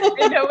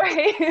in a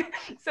way.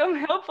 So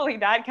hopefully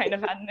that kind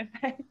of had an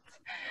effect.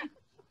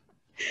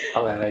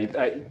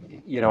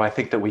 I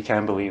think that we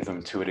can believe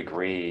them to a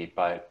degree,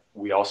 but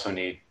we also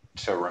need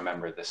to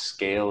remember the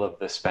scale of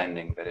the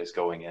spending that is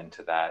going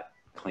into that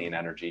clean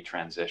energy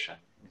transition.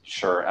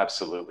 Sure,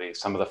 absolutely.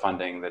 Some of the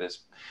funding that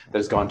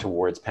has gone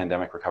towards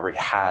pandemic recovery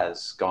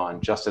has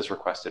gone, just as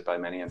requested by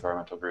many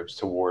environmental groups,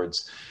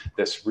 towards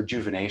this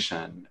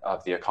rejuvenation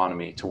of the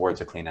economy,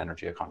 towards a clean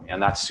energy economy.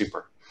 And that's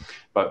super.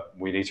 But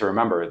we need to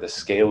remember the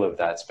scale of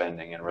that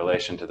spending in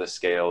relation to the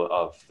scale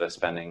of the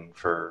spending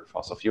for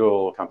fossil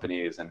fuel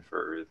companies and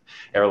for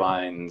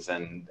airlines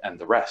and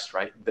the rest,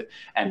 right?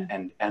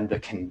 And the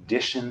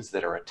conditions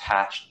that are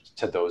attached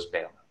to those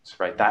bailouts.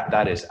 Right,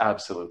 that is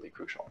absolutely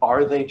crucial.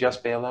 Are they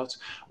just bailouts,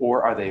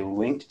 or are they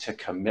linked to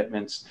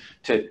commitments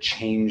to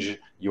change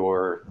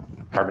your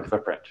carbon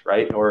footprint,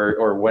 right,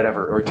 or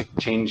whatever, or to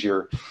change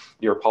your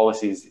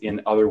policies in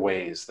other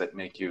ways that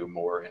make you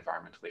more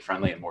environmentally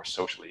friendly and more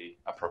socially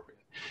appropriate?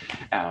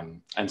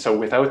 And so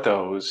without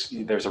those,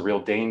 there's a real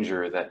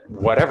danger that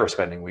whatever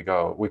spending we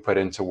put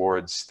in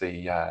towards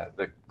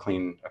the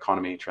clean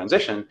economy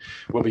transition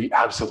will be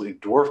absolutely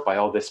dwarfed by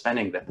all this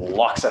spending that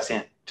locks us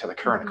in to the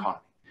current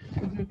economy.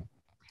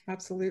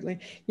 Absolutely.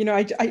 You know,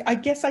 I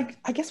guess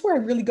where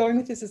I'm really going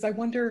with this is, I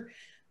wonder,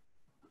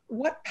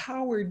 what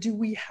power do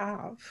we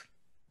have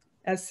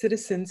as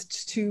citizens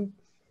to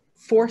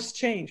force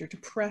change or to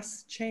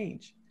press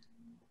change?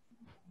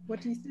 What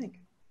do you think?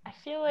 I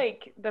feel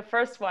like the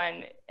first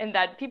one, and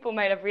that people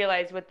might have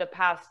realized with the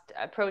past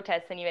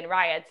protests and even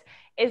riots,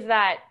 is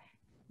that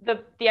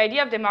the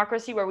idea of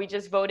democracy, where we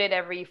just voted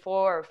every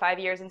 4 or 5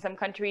 years in some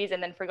countries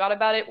and then forgot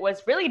about it,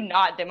 was really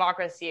not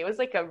democracy. It was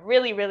like a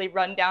really, really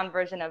rundown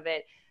version of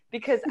it.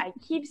 Because I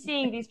keep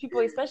seeing these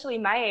people, especially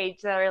my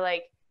age, that are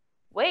like,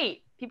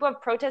 wait, people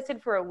have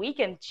protested for a week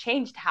and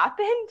change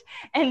happened?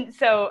 And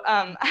so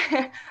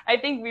I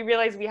think we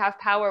realize we have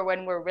power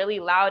when we're really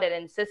loud and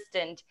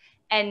insistent,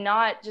 and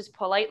not just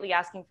politely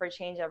asking for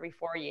change every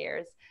 4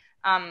 years.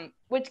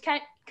 Which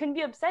can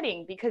be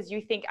upsetting, because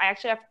you think, I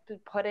actually have to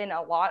put in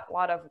a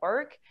lot of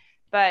work.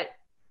 But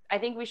I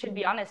think we should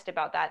be honest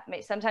about that.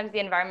 Sometimes the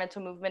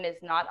environmental movement is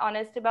not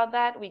honest about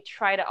that. We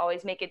try to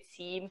always make it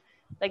seem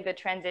like the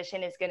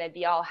transition is going to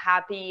be all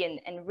happy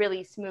and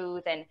really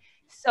smooth and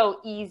so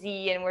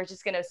easy, and we're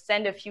just going to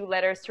send a few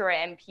letters to our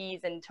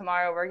MPs and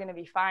tomorrow we're going to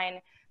be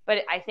fine. But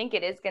I think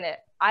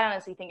I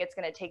honestly think it's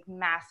going to take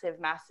massive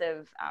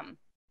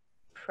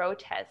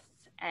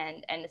protests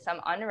and some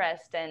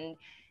unrest, and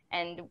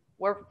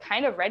we're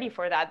kind of ready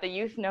for that. The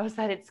youth knows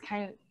that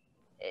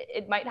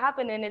it might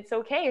happen, and it's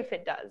okay if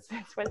it does.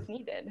 It's what's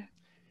needed.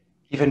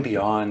 Even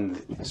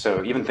beyond,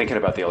 so even thinking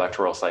about the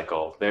electoral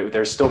cycle,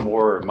 there's still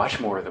much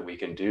more that we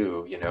can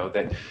do, you know,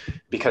 that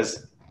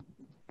because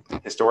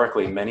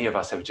historically many of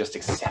us have just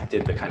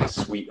accepted the kind of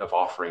suite of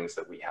offerings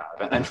that we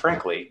have. And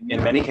frankly,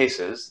 in many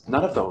cases,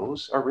 none of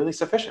those are really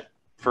sufficient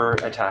for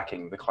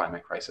attacking the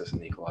climate crisis and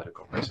the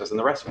ecological crisis and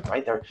the rest of it,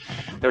 right?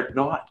 They're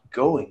not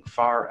going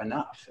far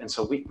enough. And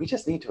so we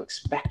just need to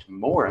expect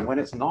more. And when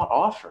it's not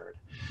offered,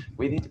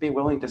 we need to be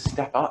willing to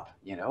step up,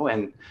 you know,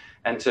 and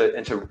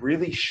to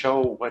really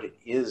show what it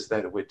is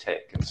that it would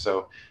take. And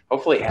so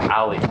hopefully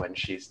Ali, when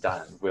she's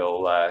done,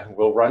 will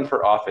run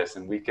for office,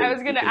 and we can. I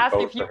was going to ask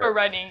if you were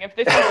running, if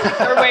this is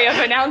your way of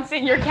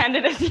announcing your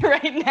candidacy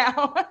right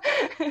now.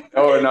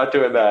 No, we're not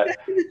doing that.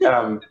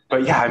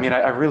 But yeah, I mean,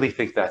 I really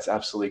think that's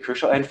absolutely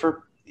crucial.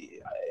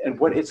 And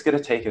what it's going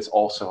to take is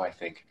also, I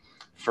think,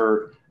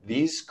 for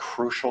these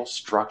crucial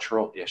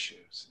structural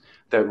issues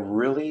that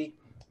really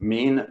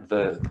mean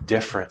the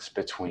difference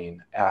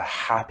between a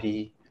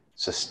happy,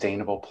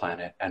 sustainable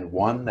planet, and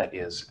one that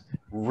is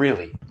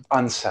really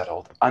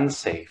unsettled,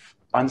 unsafe,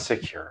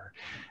 unsecure,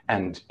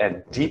 and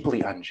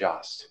deeply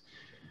unjust,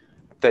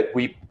 that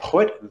we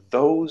put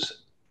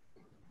those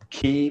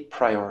key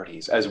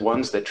priorities as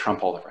ones that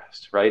trump all the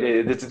rest, right?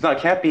 It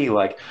can't be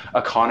like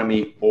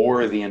economy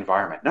or the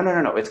environment.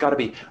 No. It's got to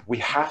be, we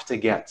have to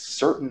get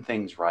certain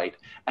things right.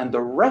 And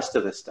the rest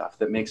of the stuff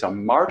that makes a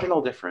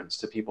marginal difference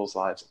to people's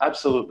lives,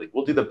 absolutely,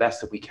 we'll do the best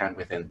that we can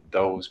within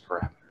those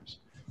parameters.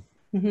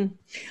 Mm-hmm.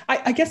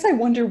 I guess I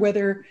wonder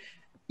whether,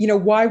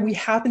 why we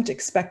haven't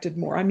expected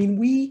more. I mean,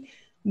 we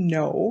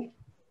know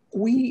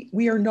we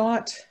are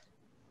not,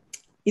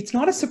 it's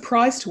not a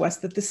surprise to us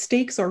that the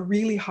stakes are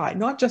really high,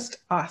 not just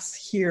us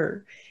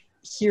here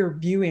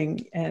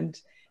viewing and,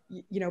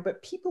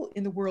 but people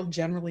in the world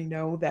generally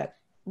know that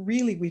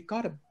really we've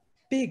got a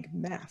big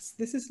mess.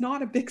 This is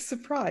not a big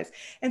surprise.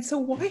 And so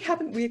why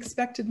haven't we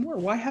expected more?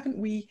 Why haven't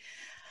we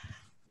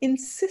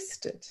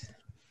insisted?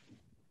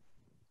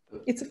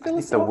 It's a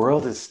philosophical. The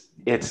world is,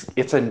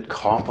 it's a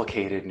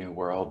complicated new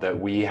world that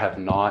we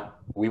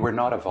were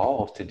not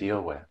evolved to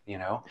deal with,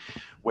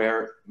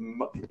 where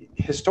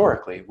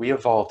historically we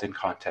evolved in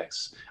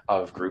contexts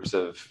of groups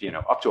of,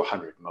 up to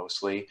 100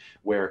 mostly,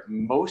 where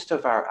most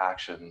of our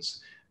actions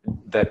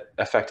that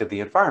affected the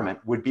environment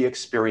would be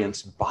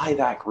experienced by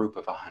that group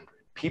of 100.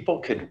 People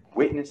could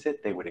witness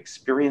it, they would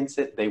experience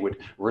it, they would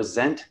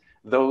resent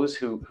those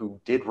who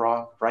did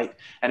wrong, right?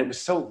 And it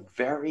was so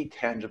very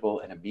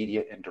tangible and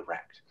immediate and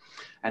direct.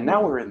 And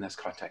now we're in this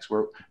context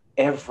where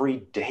every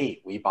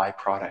day we buy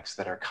products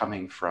that are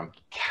coming from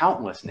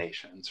countless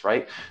nations,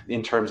 right?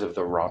 In terms of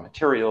the raw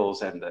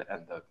materials and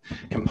the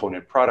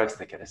component products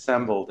that get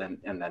assembled and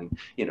then,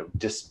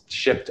 just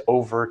shipped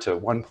over to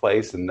one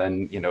place and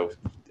then,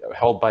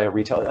 held by a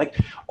retailer. Like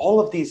all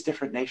of these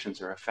different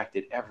nations are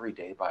affected every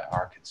day by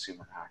our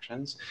consumer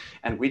actions.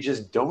 And we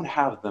just don't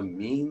have the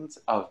means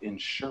of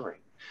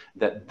ensuring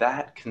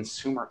that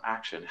consumer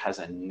action has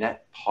a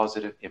net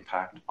positive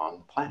impact on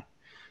the planet.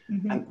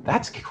 Mm-hmm. And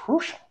that's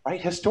crucial,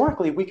 right?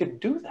 Historically, we could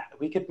do that.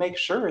 We could make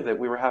sure that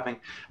we were having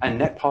a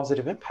net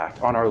positive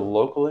impact on our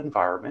local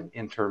environment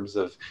in terms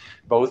of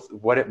both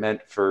what it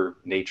meant for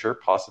nature,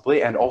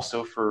 possibly, and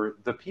also for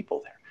the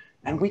people there.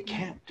 And we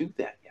can't do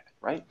that yet,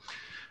 right?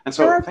 And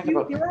so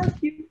there are a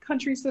few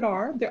countries that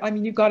are.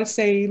 You've got to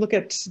say, look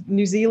at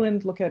New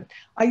Zealand, look at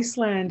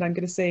Iceland. I'm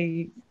going to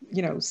say,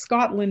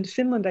 Scotland,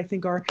 Finland, I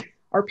think are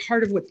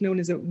part of what's known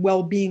as a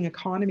well-being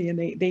economy. And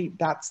they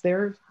that's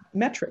their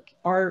metric.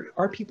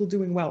 Are people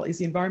doing well? Is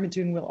the environment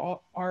doing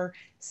well? Are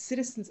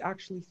citizens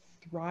actually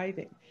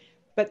thriving?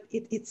 But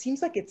it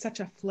seems like it's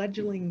such a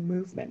fledgling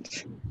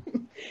movement.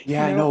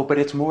 Yeah, I know, but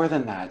it's more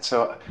than that.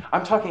 So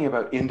I'm talking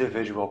about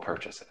individual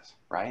purchases,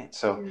 right?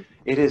 So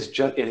it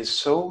is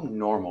so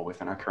normal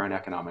within our current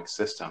economic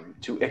system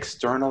to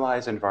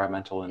externalize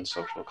environmental and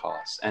social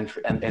costs. And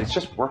it's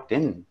just worked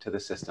into the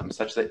system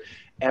such that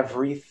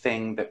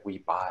everything that we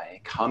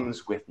buy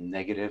comes with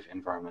negative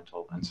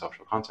environmental and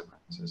social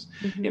consequences.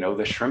 Mm-hmm.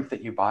 The shrimp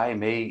that you buy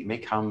may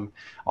come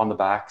on the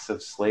backs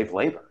of slave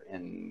labor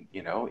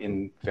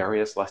in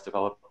various less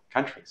developed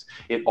countries.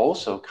 It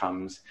also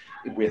comes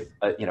with,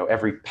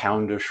 every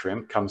pound of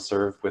shrimp comes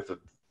served with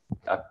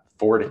a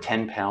 4 to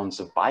 10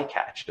 pounds of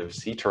bycatch of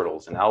sea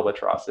turtles and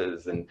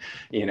albatrosses and,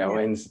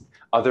 and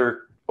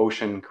other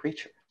ocean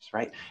creatures,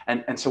 right?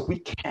 And so we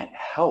can't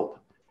help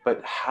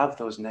but have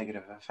those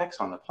negative effects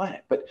on the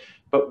planet, but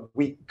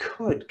we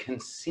could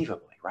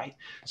conceivably, right?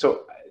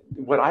 So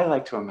what I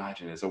like to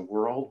imagine is a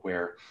world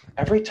where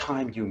every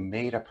time you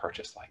made a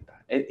purchase like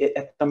that,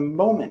 at the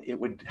moment it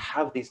would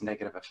have these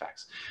negative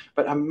effects.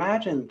 But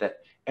imagine that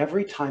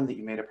every time that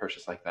you made a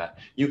purchase like that,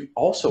 you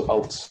also,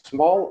 a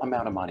small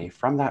amount of money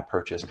from that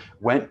purchase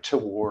went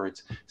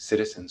towards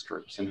citizens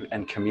groups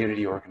and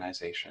community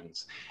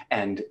organizations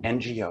and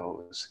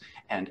NGOs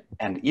and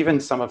even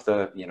some of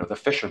the, the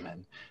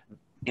fishermen,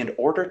 in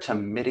order to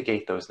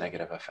mitigate those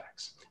negative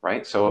effects,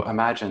 right? So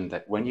imagine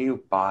that when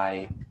you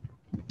buy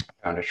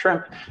a pound of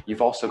shrimp,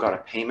 you've also got a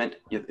payment.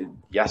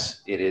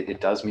 Yes, it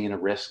does mean a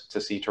risk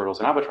to sea turtles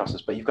and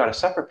albatrosses, but you've got a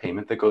separate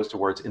payment that goes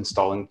towards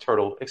installing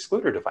turtle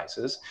excluder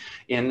devices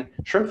in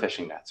shrimp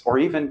fishing nets or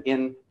even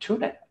in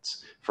tuna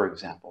nets, for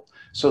example.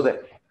 So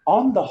that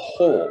on the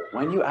whole,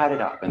 when you add it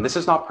up, and this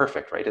is not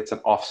perfect, right? It's an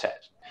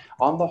offset.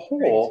 On the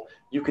whole,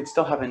 you could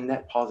still have a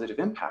net positive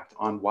impact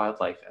on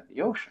wildlife and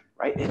the ocean,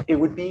 right? It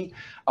would be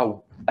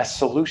a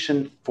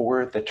solution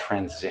for the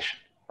transition,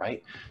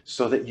 right?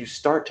 So that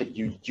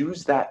you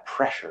use that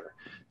pressure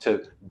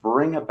to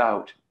bring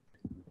about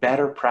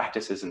better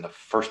practices in the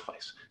first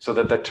place so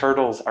that the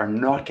turtles are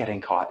not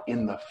getting caught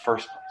in the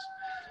first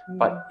place.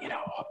 But,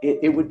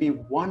 it would be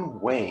one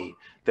way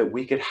that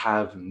we could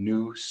have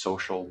new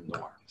social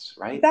norms,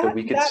 right? That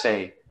we could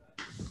say,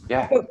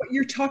 yeah. But what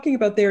you're talking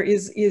about there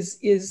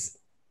is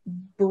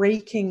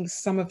breaking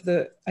some of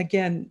the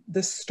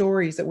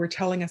stories that we're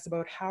telling us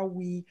about how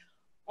we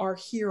are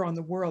here on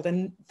the world.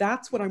 And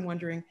that's what I'm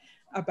wondering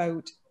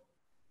about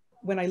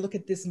when I look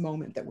at this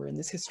moment that we're in,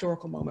 this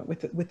historical moment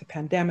with the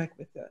pandemic,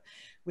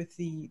 with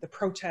the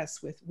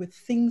protests, with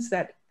things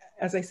that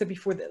as I said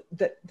before,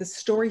 that the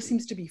story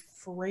seems to be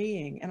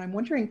fraying. And I'm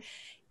wondering,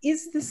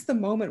 is this the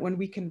moment when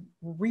we can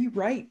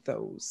rewrite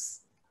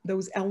those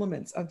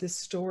elements of this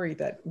story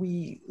that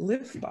we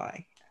live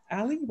by?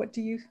 Ali, what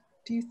do you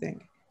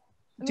think?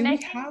 I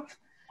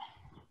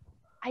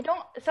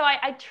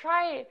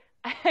try,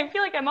 I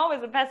feel like I'm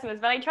always a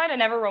pessimist, but I try to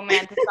never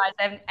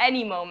romanticize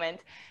any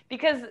moment,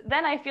 because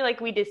then I feel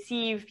like we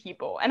deceive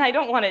people, and I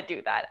don't want to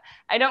do that.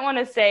 I don't want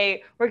to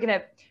say we're going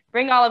to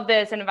bring all of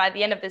this, and by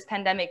the end of this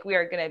pandemic, we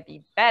are going to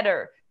be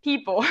better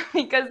people,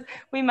 because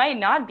we might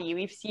not be.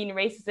 We've seen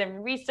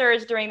racism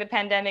research during the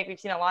pandemic. We've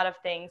seen a lot of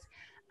things.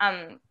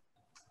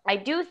 I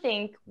do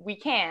think we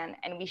can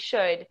and we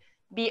should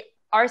be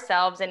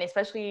ourselves, and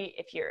especially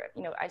if you're,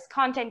 as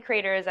content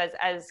creators,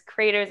 as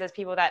creators, as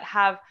people that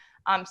have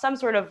some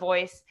sort of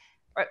voice,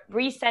 or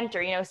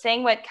recenter,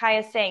 saying what Kai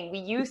is saying. We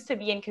used to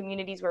be in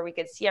communities where we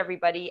could see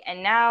everybody,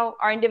 and now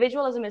our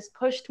individualism is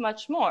pushed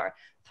much more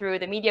through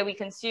the media we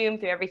consume,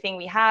 through everything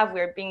we have.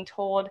 We're being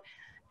told.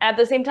 At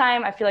the same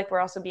time, I feel like we're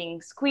also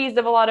being squeezed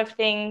of a lot of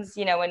things,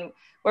 when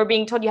we're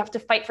being told you have to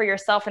fight for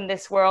yourself in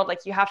this world,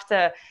 like you have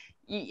to,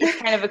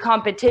 it's kind of a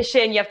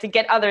competition, you have to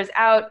get others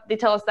out. They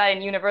tell us that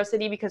in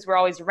university because we're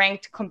always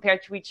ranked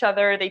compared to each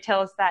other. They tell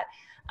us that.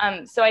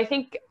 So I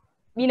think,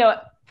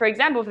 for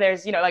example, if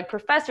there's, like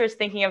professors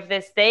thinking of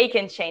this, they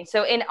can change.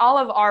 So in all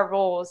of our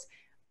roles,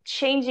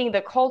 changing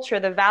the culture,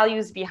 the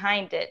values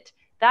behind it,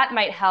 that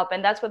might help.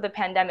 And that's what the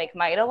pandemic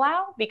might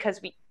allow,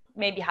 because we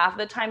maybe have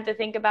the time to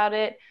think about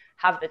it,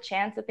 have the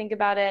chance to think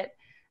about it.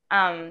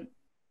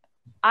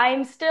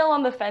 I'm still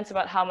on the fence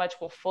about how much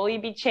will fully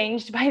be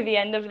changed by the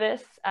end of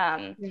this.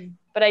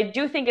 But I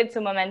do think it's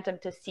a momentum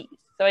to seize.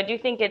 So I do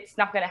think it's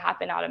not going to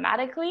happen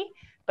automatically,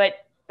 but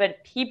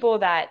people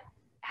that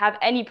have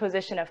any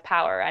position of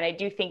power, and I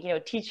do think,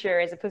 teacher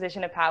is a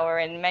position of power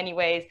in many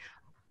ways,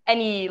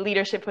 any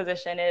leadership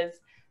position is,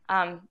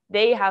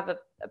 they have a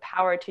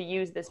power to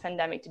use this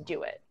pandemic to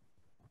do it.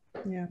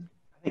 Yeah.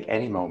 I think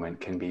any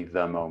moment can be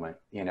the moment,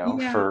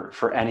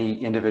 for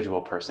any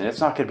individual person.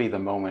 It's not going to be the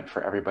moment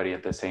for everybody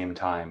at the same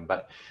time.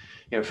 But,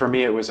 for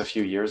me, it was a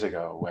few years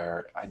ago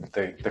where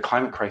the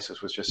climate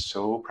crisis was just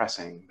so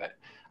pressing that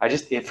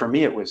for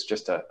me, it was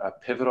just a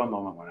pivotal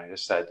moment when I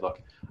just said, look,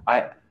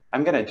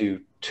 I'm going to do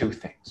two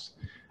things.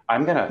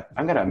 I'm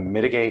gonna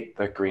mitigate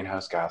the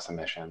greenhouse gas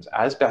emissions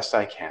as best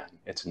I can.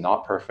 It's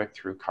not perfect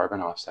through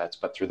carbon offsets,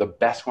 but through the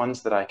best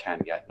ones that I can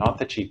get, not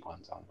the cheap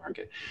ones on the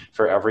market,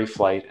 for every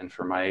flight and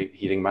for my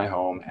heating my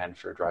home and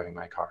for driving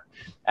my car.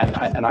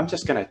 And I'm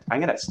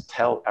gonna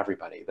tell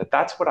everybody that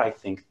that's what I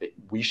think that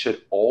we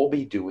should all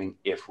be doing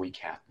if we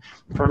can.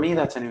 For me,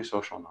 that's a new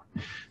social norm.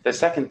 The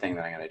second thing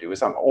that I'm gonna do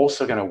is I'm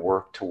also gonna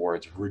work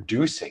towards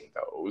reducing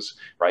those,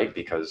 right?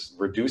 Because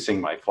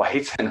reducing my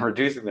flights and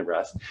reducing the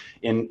rest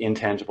in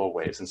tangible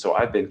ways. And so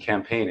I've been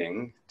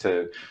campaigning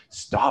to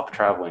stop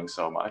traveling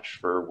so much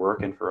for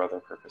work and for other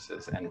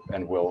purposes,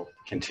 and will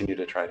continue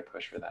to try to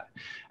push for that.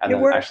 And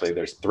then actually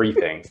there's three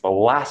things. The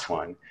last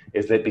one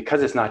is that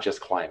because it's not just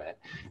climate,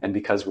 and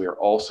because we are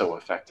also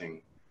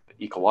affecting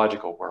the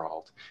ecological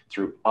world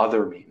through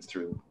other means,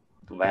 through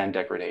land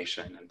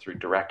degradation and through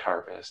direct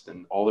harvest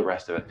and all the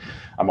rest of it,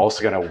 I'm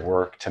also going to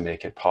work to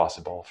make it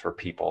possible for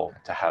people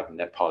to have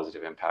net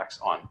positive impacts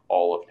on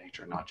all of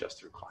nature, not just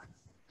through climate.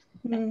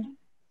 Mm.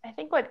 I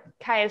think what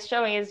Kai is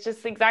showing is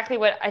just exactly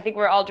what I think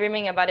we're all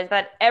dreaming about, is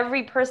that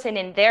every person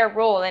in their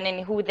role and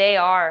in who they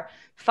are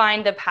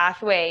find the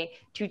pathway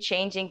to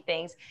changing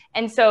things.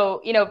 And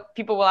so,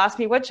 people will ask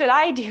me, what should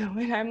I do?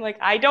 And I'm like,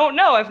 I don't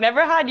know. I've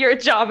never had your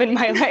job in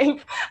my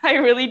life. I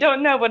really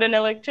don't know what an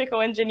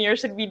electrical engineer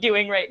should be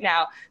doing right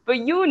now. But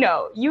you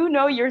know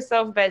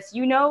yourself best.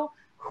 You know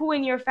who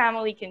in your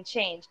family can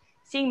change.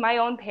 Seeing my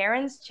own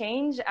parents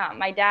change,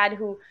 my dad,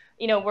 who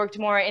worked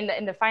more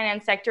in the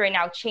finance sector and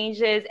now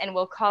changes and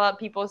will call up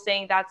people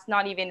saying that's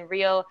not even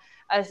real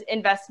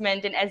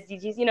investment in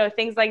SDGs,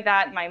 things like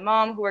that. My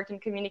mom, who worked in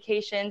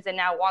communications and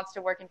now wants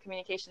to work in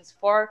communications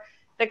for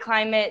the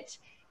climate.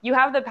 You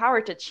have the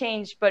power to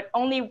change, but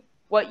only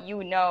what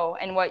you know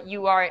and what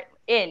you are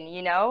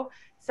in,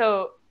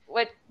 So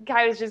what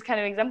Kai was just kind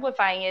of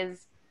exemplifying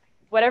is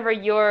whatever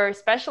your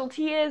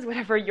specialty is,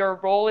 whatever your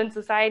role in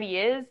society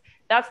is,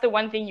 that's the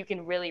one thing you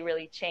can really,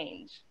 really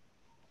change.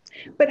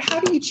 But how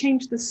do you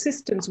change the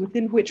systems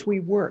within which we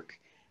work?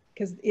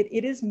 Because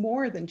it is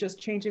more than just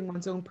changing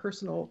one's own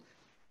personal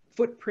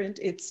footprint.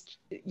 It's,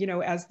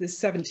 as this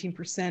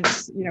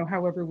 17%,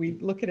 however we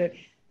look at it,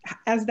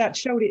 as that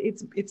showed,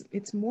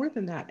 it's more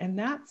than that. And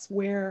that's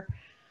where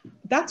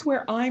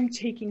I'm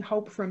taking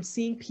hope from,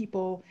 seeing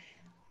people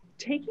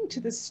taking to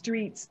the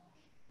streets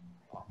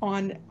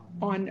on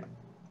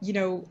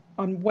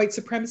white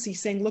supremacy,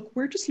 saying, look,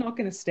 we're just not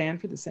going to stand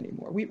for this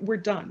anymore. We're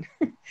done.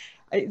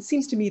 It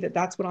seems to me that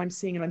that's what I'm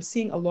seeing. And I'm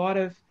seeing a lot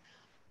of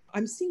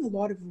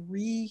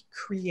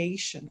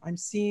recreation. I'm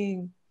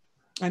seeing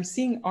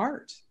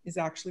art is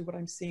actually what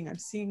I'm seeing. I'm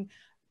seeing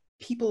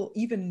people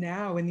even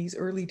now in these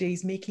early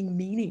days making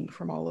meaning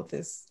from all of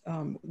this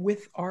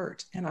with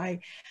art. And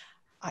I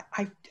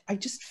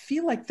just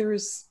feel like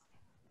there's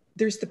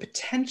the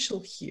potential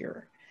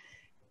here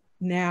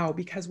now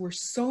because we're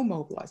so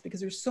mobilized,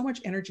 because there's so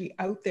much energy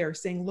out there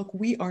saying, look,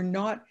 we are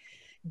not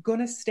going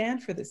to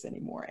stand for this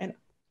anymore. And,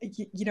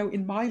 you know,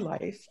 in my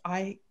life,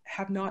 I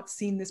have not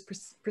seen this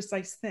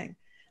precise thing.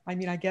 I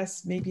mean, I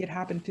guess maybe it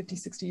happened 50,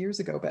 60 years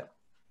ago, but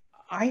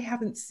I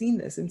haven't seen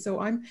this. And so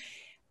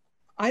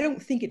I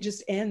don't think it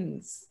just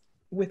ends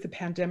with the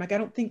pandemic. I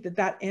don't think that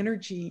that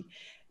energy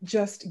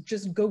just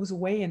goes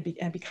away and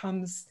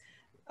becomes,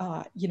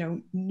 you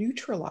know,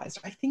 neutralized.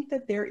 I think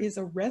that there is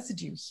a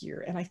residue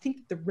here. And I think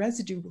that the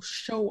residue will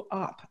show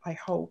up, I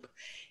hope,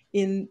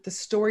 in the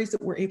stories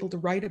that we're able to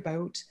write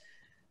about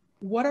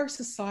what our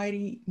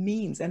society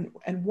means and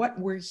what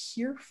we're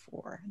here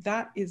for.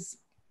 That's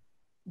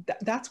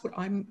what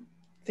I'm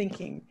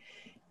thinking.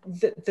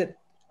 That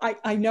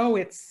I know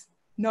it's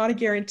not a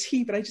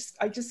guarantee, but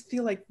I just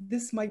feel like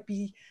this might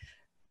be,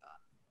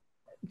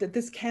 that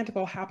this can't have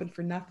all happened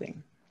for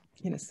nothing,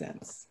 in a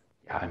sense.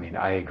 Yeah, I mean,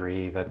 I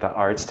agree that the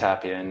arts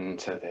tap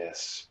into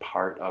this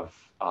part of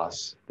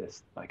us,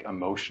 this like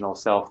emotional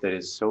self that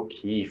is so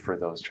key for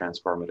those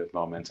transformative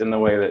moments in the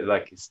way that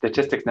like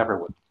statistics never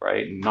would,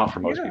 right? Not for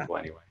most people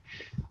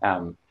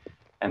anyway.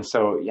 And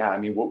so, yeah, I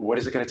mean, what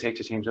is it going to take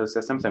to change those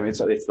systems? I mean,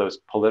 it's those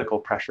political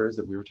pressures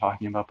that we were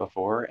talking about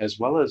before, as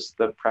well as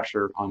the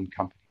pressure on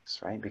companies,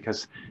 right?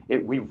 Because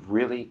we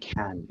really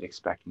can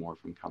expect more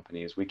from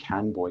companies. We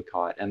can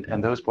boycott,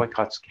 and those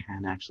boycotts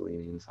can actually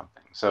mean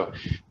something. So,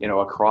 you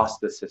know, across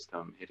the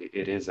system,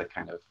 it is a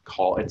kind of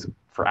call, it's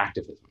for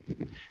activism,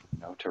 you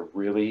know, to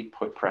really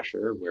put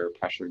pressure where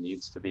pressure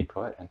needs to be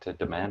put and to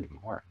demand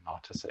more,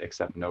 not to say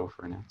accept no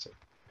for an answer.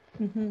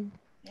 Mm-hmm.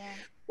 Yeah.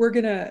 We're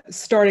going to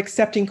start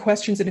accepting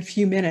questions in a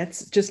few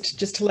minutes,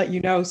 just to let you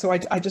know. So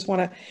I just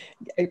want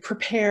to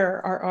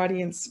prepare our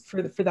audience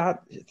for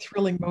that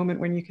thrilling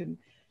moment when you can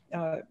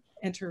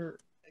enter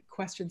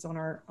questions on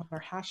our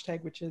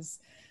hashtag, which is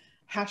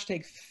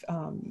hashtag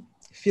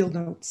field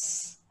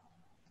notes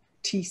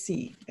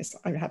TC.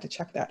 I had to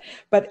check that.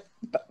 But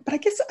I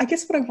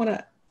guess what I want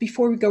to,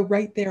 before we go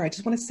right there, I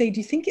just want to say, do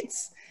you think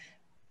it's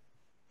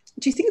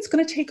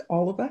going to take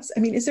all of us?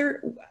 I mean,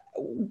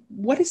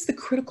 what is the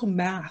critical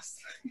mass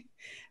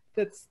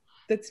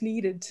that's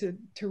needed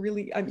to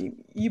really, I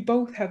mean, you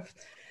both have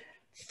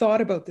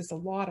thought about this a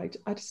lot.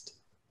 I just,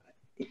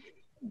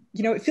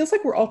 you know, it feels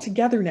like we're all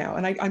together now.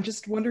 And I'm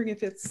just wondering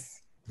if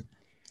it's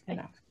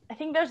enough. I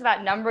think there's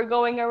that number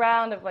going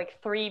around of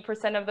like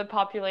 3% of the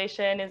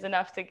population is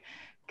enough to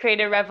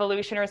create a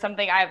revolution or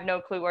something. I have no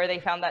clue where they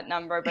found that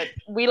number, but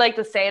we like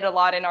to say it a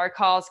lot in our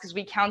calls because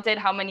we counted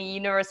how many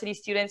university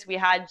students we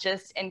had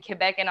just in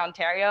Quebec and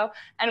Ontario,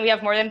 and we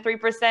have more than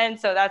 3%.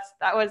 So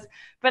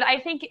but I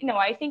think, no,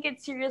 I think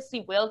it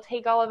seriously will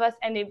take all of us,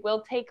 and it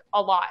will take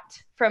a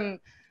lot from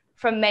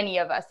many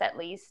of us at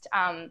least.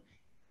 And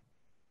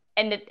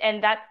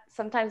that's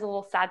sometimes a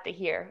little sad to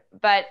hear,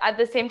 but at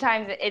the same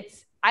time,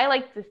 I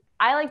like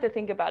to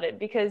think about it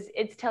because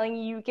it's telling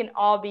you can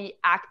all be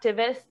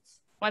activists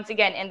once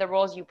again, in the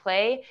roles you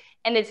play.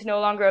 And it's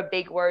no longer a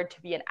big word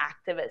to be an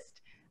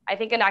activist. I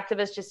think an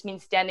activist just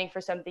means standing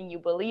for something you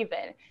believe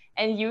in.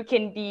 And you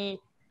can be,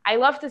 I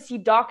love to see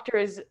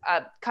doctors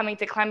coming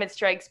to climate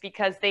strikes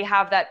because they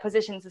have that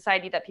position in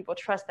society that people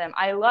trust them.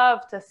 I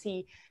love to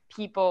see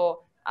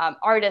people,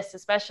 artists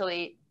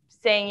especially,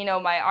 saying, you know,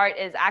 my art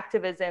is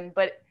activism,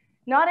 but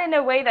not in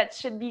a way that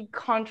should be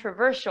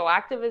controversial.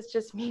 Activist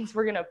just means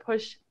we're gonna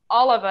push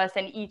all of us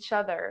and each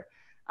other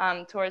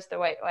towards the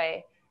right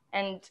way.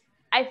 And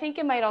I think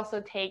it might also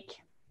take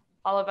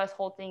all of us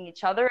holding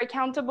each other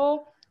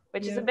accountable,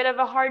 which is a bit of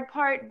a hard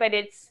part, but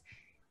it's,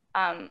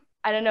 I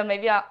don't know,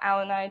 maybe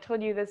Alanna, I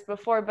told you this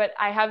before, but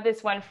I have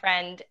this one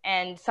friend,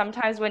 and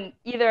sometimes when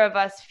either of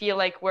us feel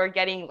like we're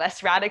getting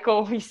less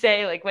radical, we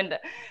say, like when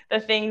the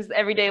things,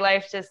 everyday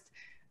life just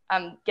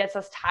gets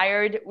us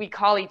tired, we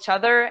call each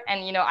other,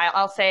 and, you know,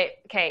 I'll say,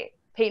 okay,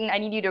 Peyton, I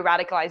need you to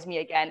radicalize me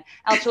again.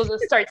 Else she'll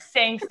just start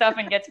saying stuff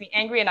and gets me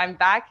angry, and I'm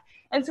back.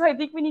 And so I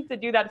think we need to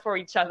do that for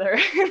each other,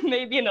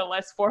 maybe in a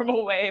less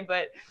formal way,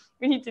 but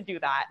we need to do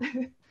that.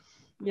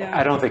 Yeah,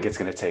 I don't think it's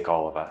going to take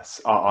all of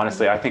us.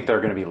 Honestly, I think there are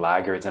going to be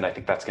laggards, and I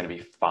think that's going to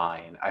be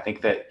fine. I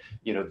think that,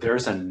 you know,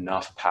 there's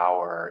enough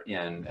power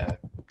in a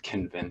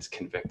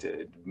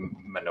convicted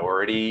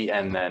minority,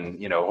 and then,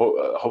 you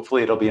know,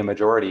 hopefully it'll be a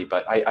majority,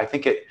 but I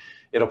think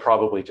it'll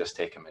probably just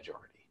take a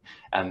majority.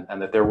 And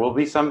that there will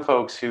be some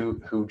folks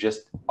who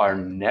just are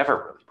never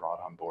really brought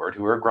on board,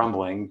 who are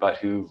grumbling, but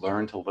who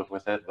learn to live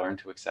with it, learn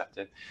to accept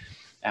it.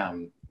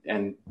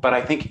 But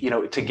I think, you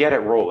know, to get it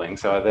rolling,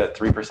 so that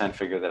 3%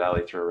 figure that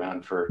Ali threw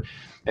around,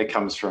 it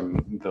comes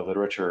from the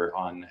literature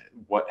on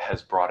what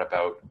has brought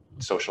about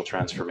social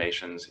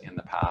transformations in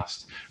the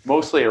past,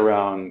 mostly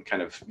around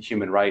kind of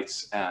human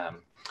rights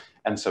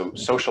and so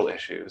social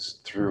issues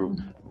through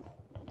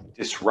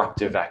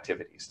disruptive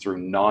activities, through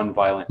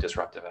non-violent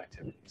disruptive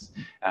activities.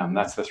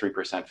 That's the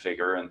 3%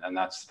 figure, and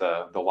that's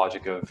the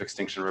logic of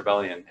Extinction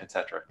Rebellion,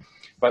 etc.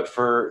 But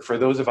for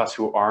those of us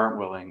who aren't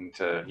willing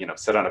to, you know,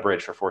 sit on a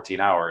bridge for 14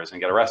 hours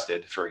and get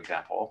arrested, for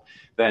example,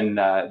 then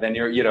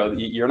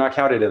you're not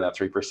counted in that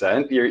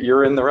 3%.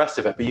 You're in the rest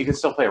of it, but you can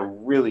still play a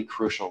really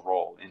crucial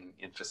role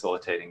in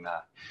facilitating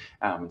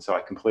that. So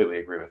I completely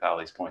agree with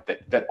Ali's point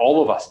that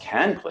all of us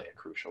can play a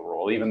crucial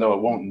role, even though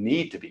it won't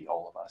need to be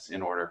all of us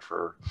in order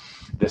for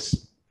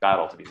this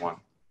battle to be won.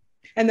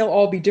 And they'll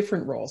all be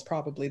different roles,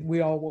 probably.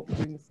 We all won't be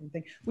doing the same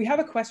thing. We have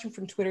a question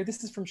from Twitter.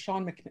 This is from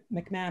Sean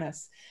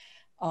McManus.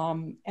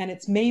 And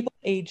it's Mabel,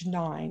 age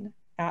 9,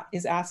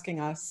 is asking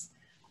us,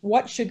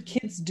 what should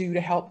kids do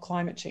to help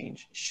climate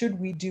change? Should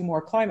we do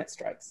more climate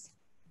strikes?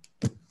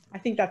 I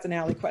think that's an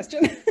Ali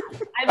question.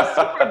 I'm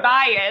super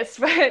biased,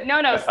 but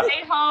no,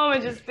 stay home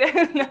and just,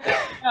 no.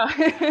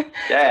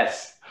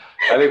 Yes,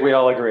 I think we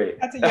all agree.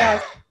 That's a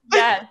yes.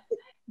 Yeah,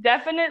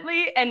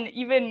 definitely. And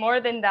even more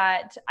than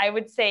that, I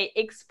would say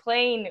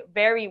explain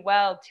very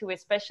well to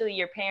especially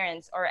your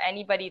parents or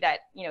anybody that,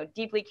 you know,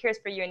 deeply cares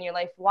for you in your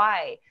life,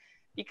 why.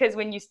 Because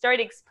when you start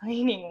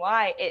explaining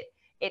why,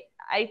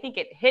 I think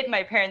it hit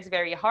my parents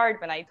very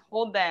hard when I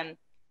told them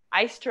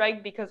I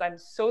strike because I'm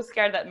so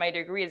scared that my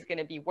degree is going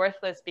to be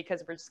worthless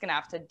because we're just going to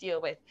have to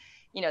deal with,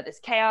 you know, this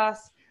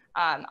chaos.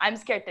 I'm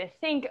scared to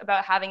think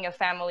about having a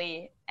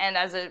family. And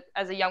as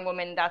a young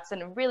woman, that's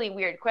a really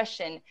weird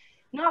question,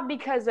 not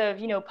because of,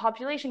 you know,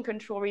 population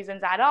control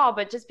reasons at all,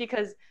 but just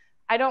because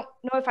I don't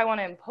know if I want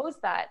to impose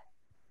that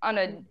on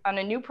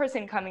a new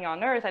person coming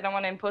on earth. I don't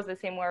want to impose the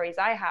same worries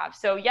I have.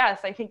 So yes,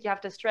 I think you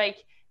have to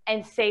strike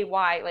and say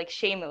why, like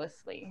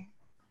shamelessly.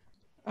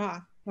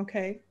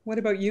 Okay. What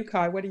about you,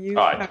 Kai? What do you?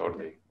 I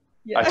totally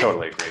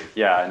agree.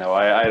 Yeah, no,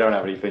 I don't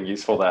have anything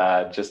useful to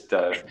add. Just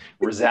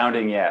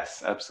resounding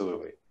yes,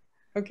 absolutely.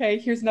 Okay,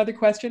 here's another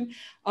question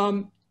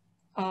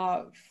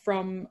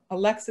from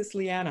Alexis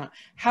Liana.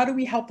 How do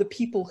we help the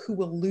people who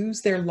will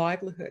lose their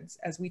livelihoods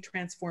as we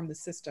transform the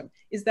system?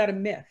 Is that a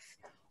myth?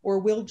 Or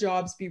will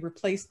jobs be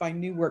replaced by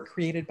new work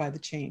created by the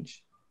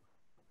change?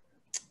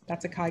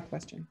 That's a Kai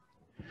question.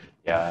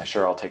 Yeah,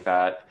 sure, I'll take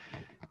that.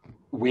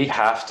 We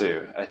have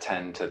to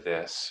attend to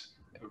this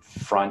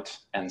front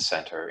and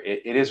center.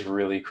 It is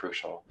really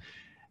crucial.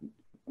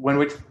 When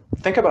we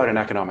think about an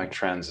economic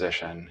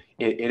transition,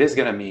 it is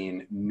going to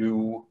mean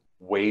new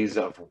ways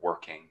of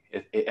working.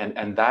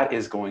 And that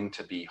is going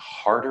to be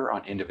harder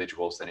on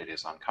individuals than it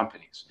is on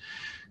companies.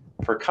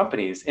 For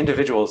companies,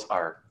 individuals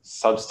are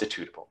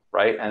substitutable,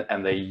 right?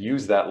 And they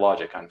use that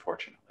logic,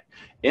 unfortunately.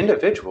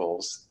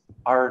 Individuals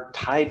are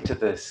tied to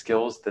the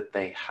skills that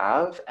they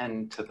have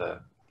and to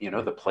the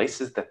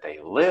places that they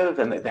live,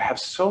 and they have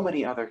so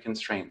many other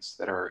constraints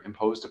that are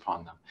imposed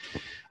upon them.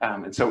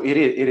 And so it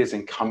is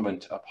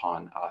incumbent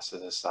upon us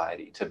as a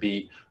society to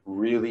be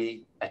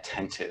really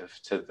attentive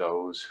to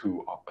those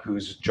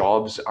whose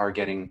jobs are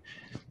getting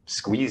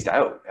squeezed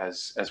out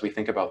as we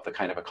think about the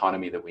kind of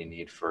economy that we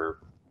need for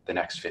the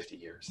next 50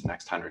 years, the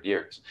next 100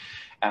 years.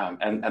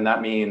 And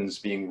that means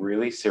being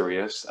really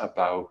serious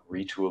about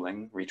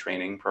retooling,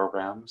 retraining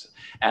programs,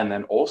 and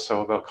then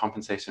also about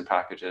compensation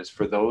packages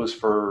for those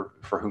for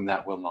whom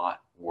that will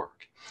not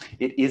work.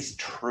 It is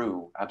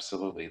true,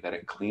 absolutely, that a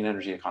clean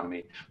energy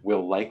economy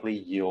will likely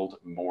yield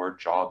more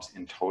jobs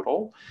in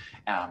total.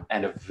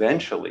 And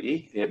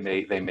eventually,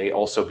 they may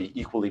also be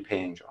equally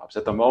paying jobs.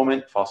 At the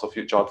moment,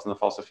 jobs in the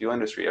fossil fuel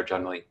industry are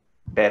generally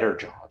better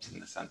jobs in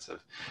the sense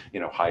of,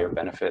 higher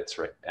benefits,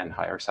 right, and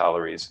higher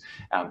salaries.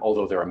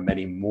 Although there are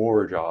many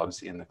more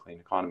jobs in the clean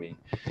economy,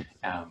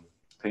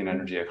 clean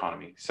energy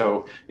economy.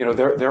 So,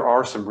 there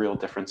are some real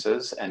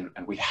differences, and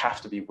we have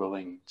to be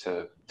willing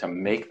to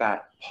make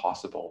that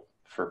possible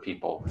for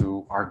people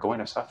who are going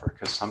to suffer,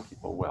 because some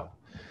people will.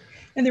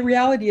 And the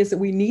reality is that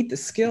we need the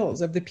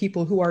skills of the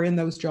people who are in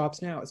those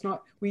jobs now. It's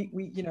not,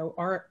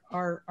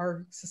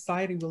 our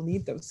society will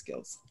need those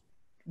skills,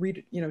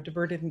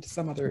 diverted into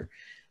some other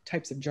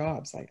types of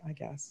jobs, I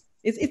guess.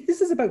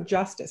 This is about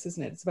justice,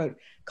 isn't it? It's about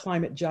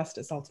climate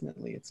justice,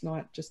 ultimately. It's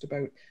not just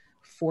about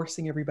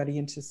forcing everybody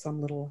into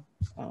some little,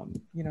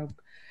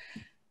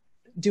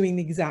 doing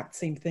the exact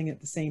same thing at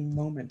the same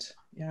moment.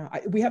 Yeah,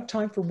 we have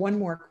time for one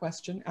more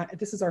question.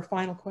 This is our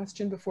final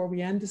question before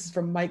we end. This is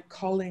from Mike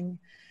Colling.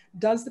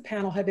 Does the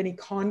panel have any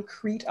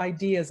concrete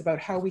ideas about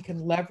how we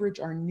can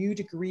leverage our new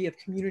degree of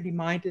community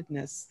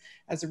mindedness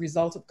as a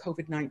result of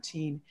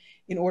COVID-19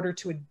 in order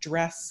to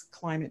address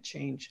climate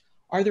change?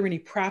 Are there any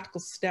practical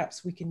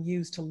steps we can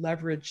use to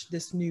leverage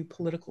this new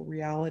political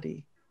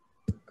reality?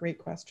 Great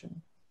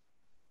question.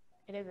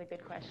 It is a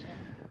good question.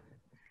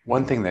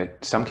 One thing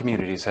that some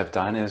communities have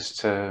done is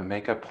to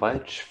make a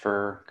pledge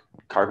for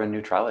carbon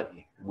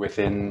neutrality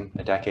within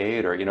a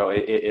decade, or,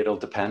 it'll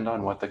depend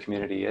on what the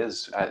community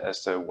is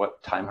as to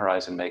what time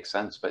horizon makes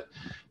sense. But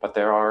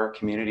there are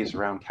communities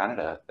around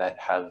Canada that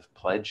have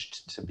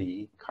pledged to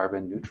be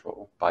carbon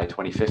neutral by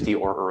 2050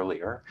 or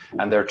earlier,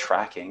 and they're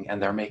tracking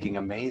and they're making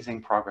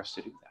amazing progress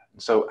to do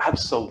that. So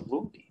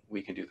absolutely,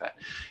 we can do that.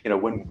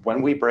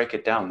 When we break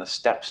it down, the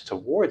steps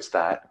towards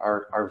that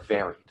are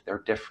varied, they're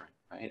different.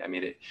 Right? I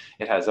mean,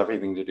 it has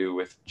everything to do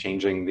with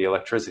changing the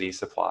electricity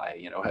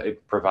supply,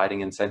 providing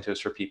incentives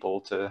for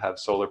people to have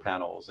solar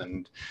panels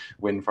and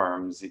wind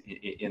farms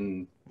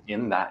in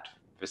that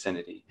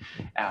vicinity.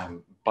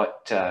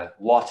 But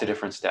lots of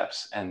different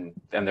steps, and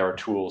there are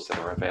tools that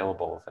are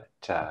available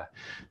that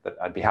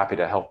I'd be happy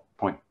to help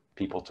point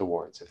people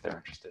towards if they're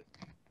interested.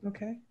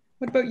 Okay.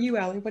 What about you,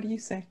 Ali? What do you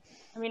say?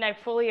 I mean, I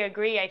fully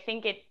agree. I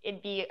think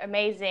it'd be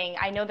amazing.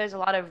 I know there's a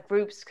lot of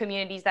groups,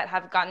 communities that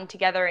have gotten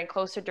together and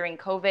closer during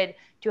COVID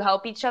to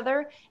help each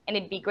other. And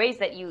it'd be great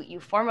that you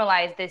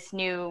formalize this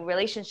new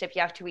relationship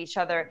you have to each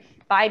other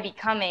by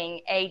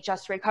becoming a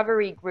Just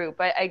Recovery group,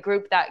 a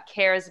group that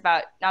cares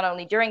about not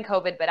only during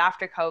COVID, but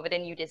after COVID.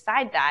 And you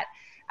decide that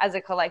as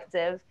a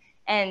collective.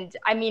 And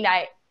I mean,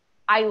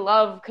 I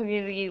love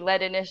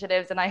community-led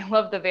initiatives and I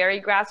love the very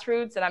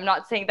grassroots. And I'm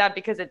not saying that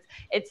because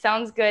it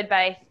sounds good,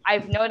 but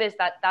I've noticed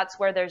that that's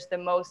where there's the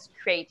most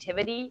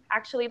creativity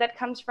actually that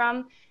comes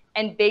from.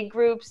 And big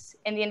groups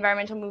in the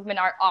environmental movement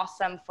are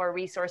awesome for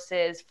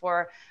resources,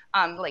 for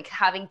like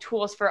having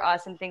tools for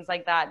us and things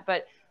like that.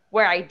 But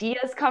where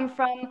ideas come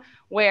from,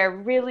 where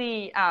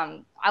really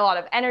a lot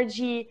of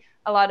energy,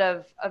 a lot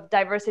of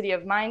diversity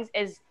of minds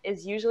is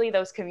usually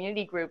those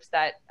community groups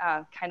that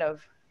kind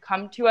of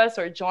come to us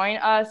or join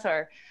us,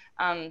 or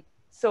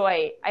so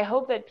I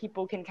hope that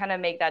people can kind of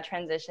make that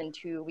transition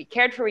to, we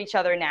cared for each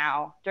other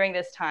now during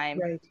this time.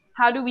 Right.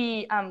 How do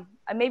we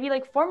maybe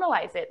like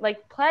formalize it,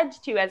 like pledge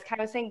to, as Kai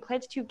was saying,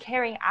 pledge to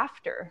caring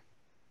after.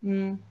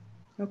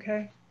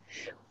 Okay.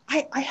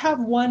 I have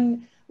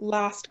one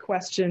last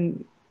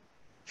question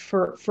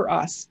for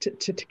us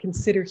to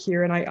consider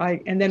here,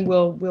 and then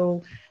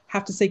we'll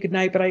have to say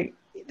goodnight. But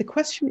the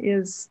question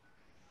is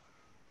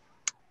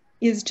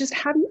just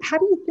how do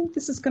you think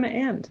this is going to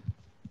end?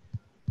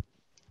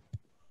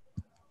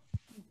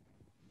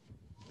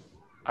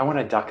 I want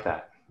to duck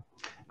that.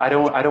 I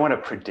don't want to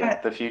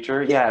predict the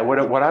future. Yeah,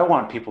 what I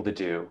want people to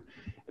do,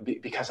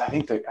 because I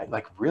think that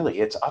like really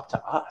it's up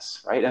to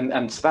us, right?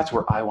 And so that's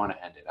where I want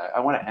to end it. I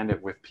want to end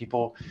it with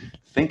people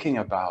thinking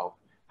about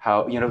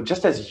how, you know,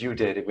 just as you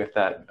did with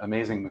that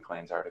amazing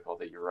Maclean's article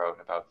that you wrote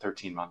about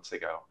 13 months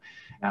ago,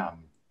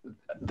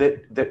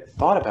 that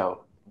thought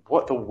about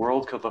what the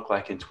world could look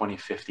like in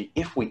 2050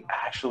 if we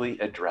actually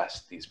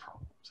addressed these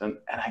problems. And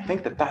I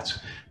think that's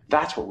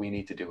what we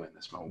need to do in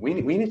this moment.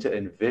 We need to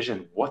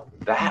envision what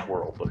that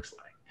world looks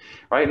like,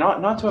 right?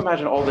 Not to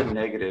imagine all the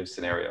negative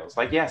scenarios.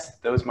 Like, yes,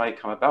 those might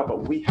come about,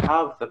 but we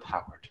have the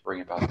power to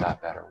bring about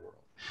that better world.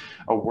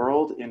 A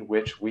world in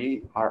which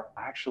we are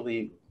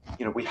actually,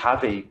 you know, we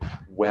have a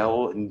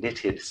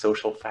well-knitted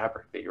social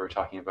fabric that you were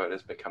talking about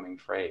as becoming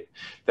frayed,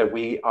 that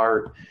we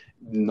are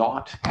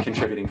not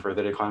contributing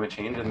further to climate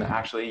change and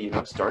actually, you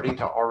know, starting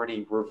to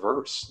already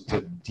reverse,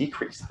 to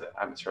decrease the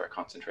atmospheric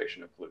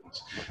concentration of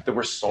pollutants, that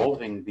we're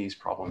solving these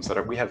problems,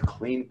 that we have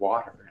clean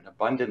water and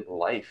abundant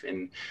life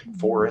in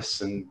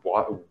forests and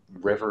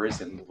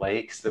rivers and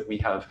lakes, that we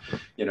have,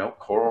 you know,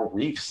 coral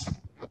reefs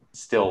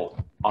still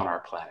on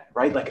our planet,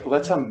 right? Like,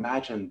 let's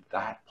imagine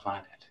that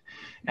planet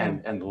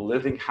and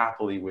living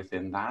happily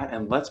within that.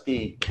 And let's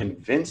be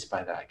convinced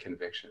by that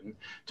conviction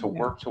to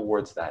work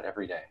towards that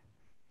every day.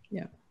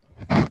 Yeah.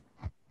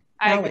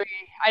 I agree.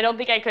 I don't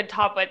think I could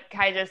top what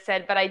Kai just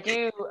said, but I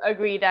do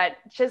agree that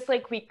just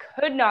like we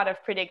could not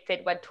have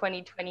predicted what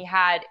 2020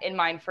 had in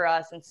mind for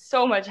us, and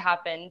so much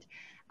happened,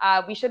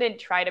 we shouldn't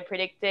try to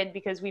predict it,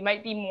 because we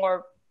might be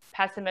more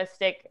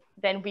pessimistic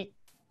than we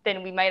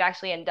might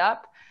actually end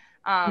up.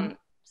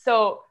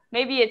 So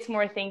maybe it's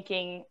more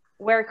thinking,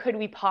 where could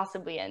we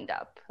possibly end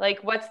up? Like,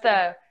 what's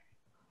the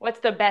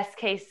best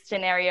case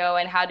scenario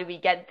and how do we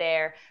get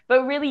there?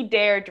 But really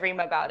dare dream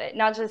about it.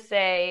 Not just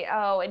say,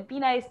 oh, it'd be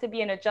nice to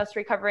be in a just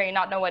recovery and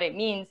not know what it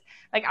means.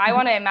 Like, I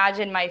want to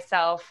imagine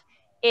myself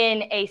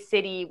in a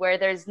city where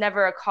there's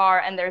never a car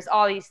and there's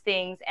all these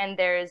things and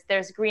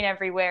there's green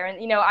everywhere.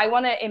 And, you know, I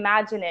want to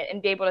imagine it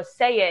and be able to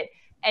say it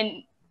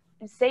and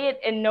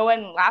no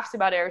one laughs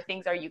about it or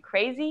thinks, are you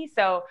crazy?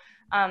 So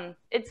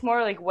it's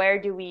more like,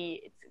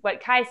 what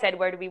Kai said,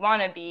 where do we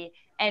want to be?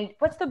 And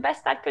what's the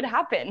best that could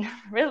happen,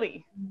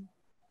 really?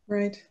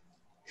 Right.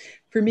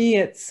 For me,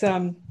 it's,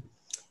 you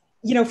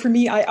know, for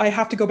me, I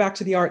have to go back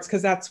to the arts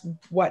because that's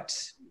what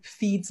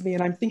feeds me.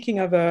 And I'm thinking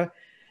of a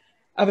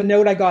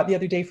note I got the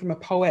other day from a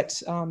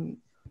poet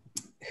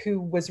who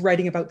was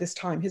writing about this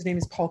time. His name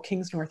is Paul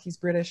Kingsnorth. He's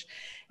British.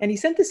 And he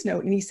sent this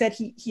note and he said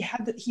he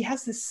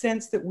has this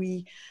sense that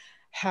we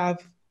have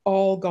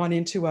all gone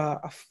into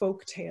a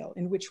folk tale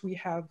in which we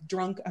have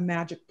drunk a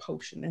magic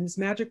potion. And this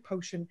magic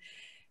potion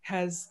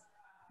has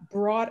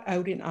brought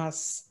out in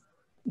us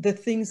the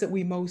things that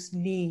we most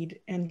need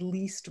and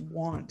least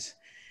want.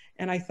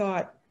 And I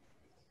thought,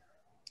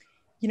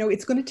 you know,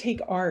 it's going to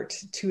take art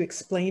to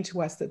explain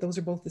to us that those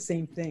are both the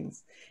same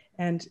things,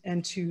 and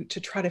to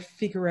try to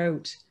figure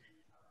out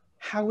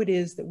how it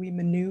is that we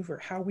maneuver,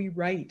 how we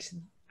write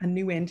a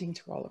new ending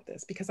to all of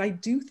this, because I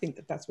do think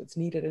that that's what's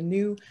needed,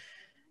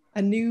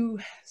 a new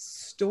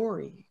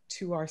story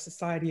to our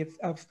society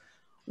of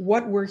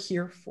what we're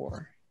here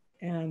for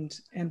and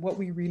what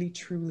we really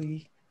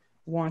truly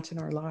want in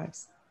our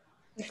lives.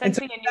 I'm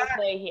sensing a new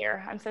play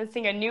here. I'm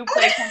sensing a new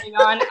play coming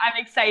on. I'm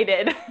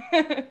excited.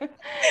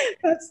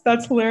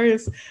 That's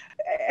hilarious.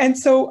 And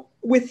so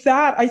with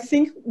that, I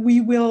think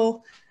we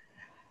will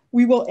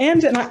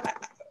end. And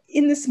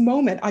in this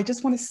moment, I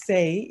just want to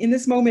say, in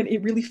this moment,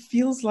 it really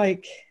feels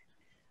like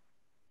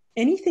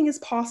anything is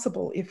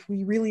possible if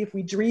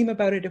we dream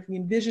about it, if we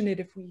envision it,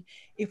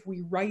 if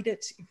we write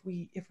it,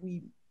 if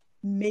we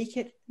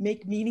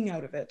make meaning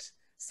out of it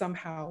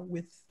somehow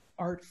with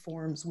art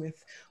forms,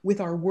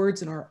 with our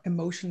words and our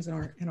emotions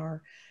and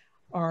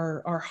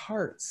our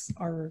hearts,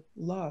 our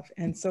love.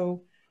 And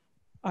so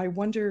I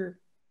wonder,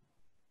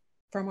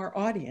 from our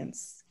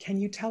audience, can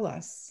you tell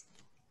us,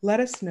 let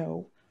us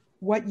know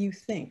what you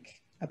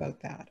think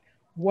about that?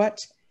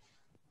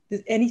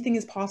 Anything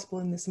is possible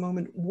in this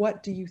moment.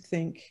 What do you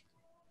think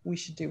we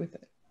should do with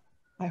it?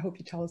 I hope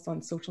you tell us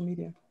on social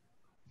media.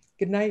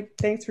 Good night.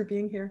 Thanks for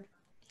being here.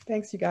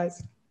 Thanks, you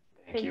guys.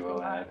 Thank you,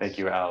 Alanna. Thank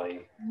you,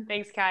 Ali.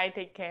 Thanks, Kai.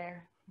 Take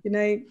care. Good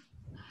night.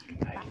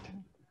 Good night.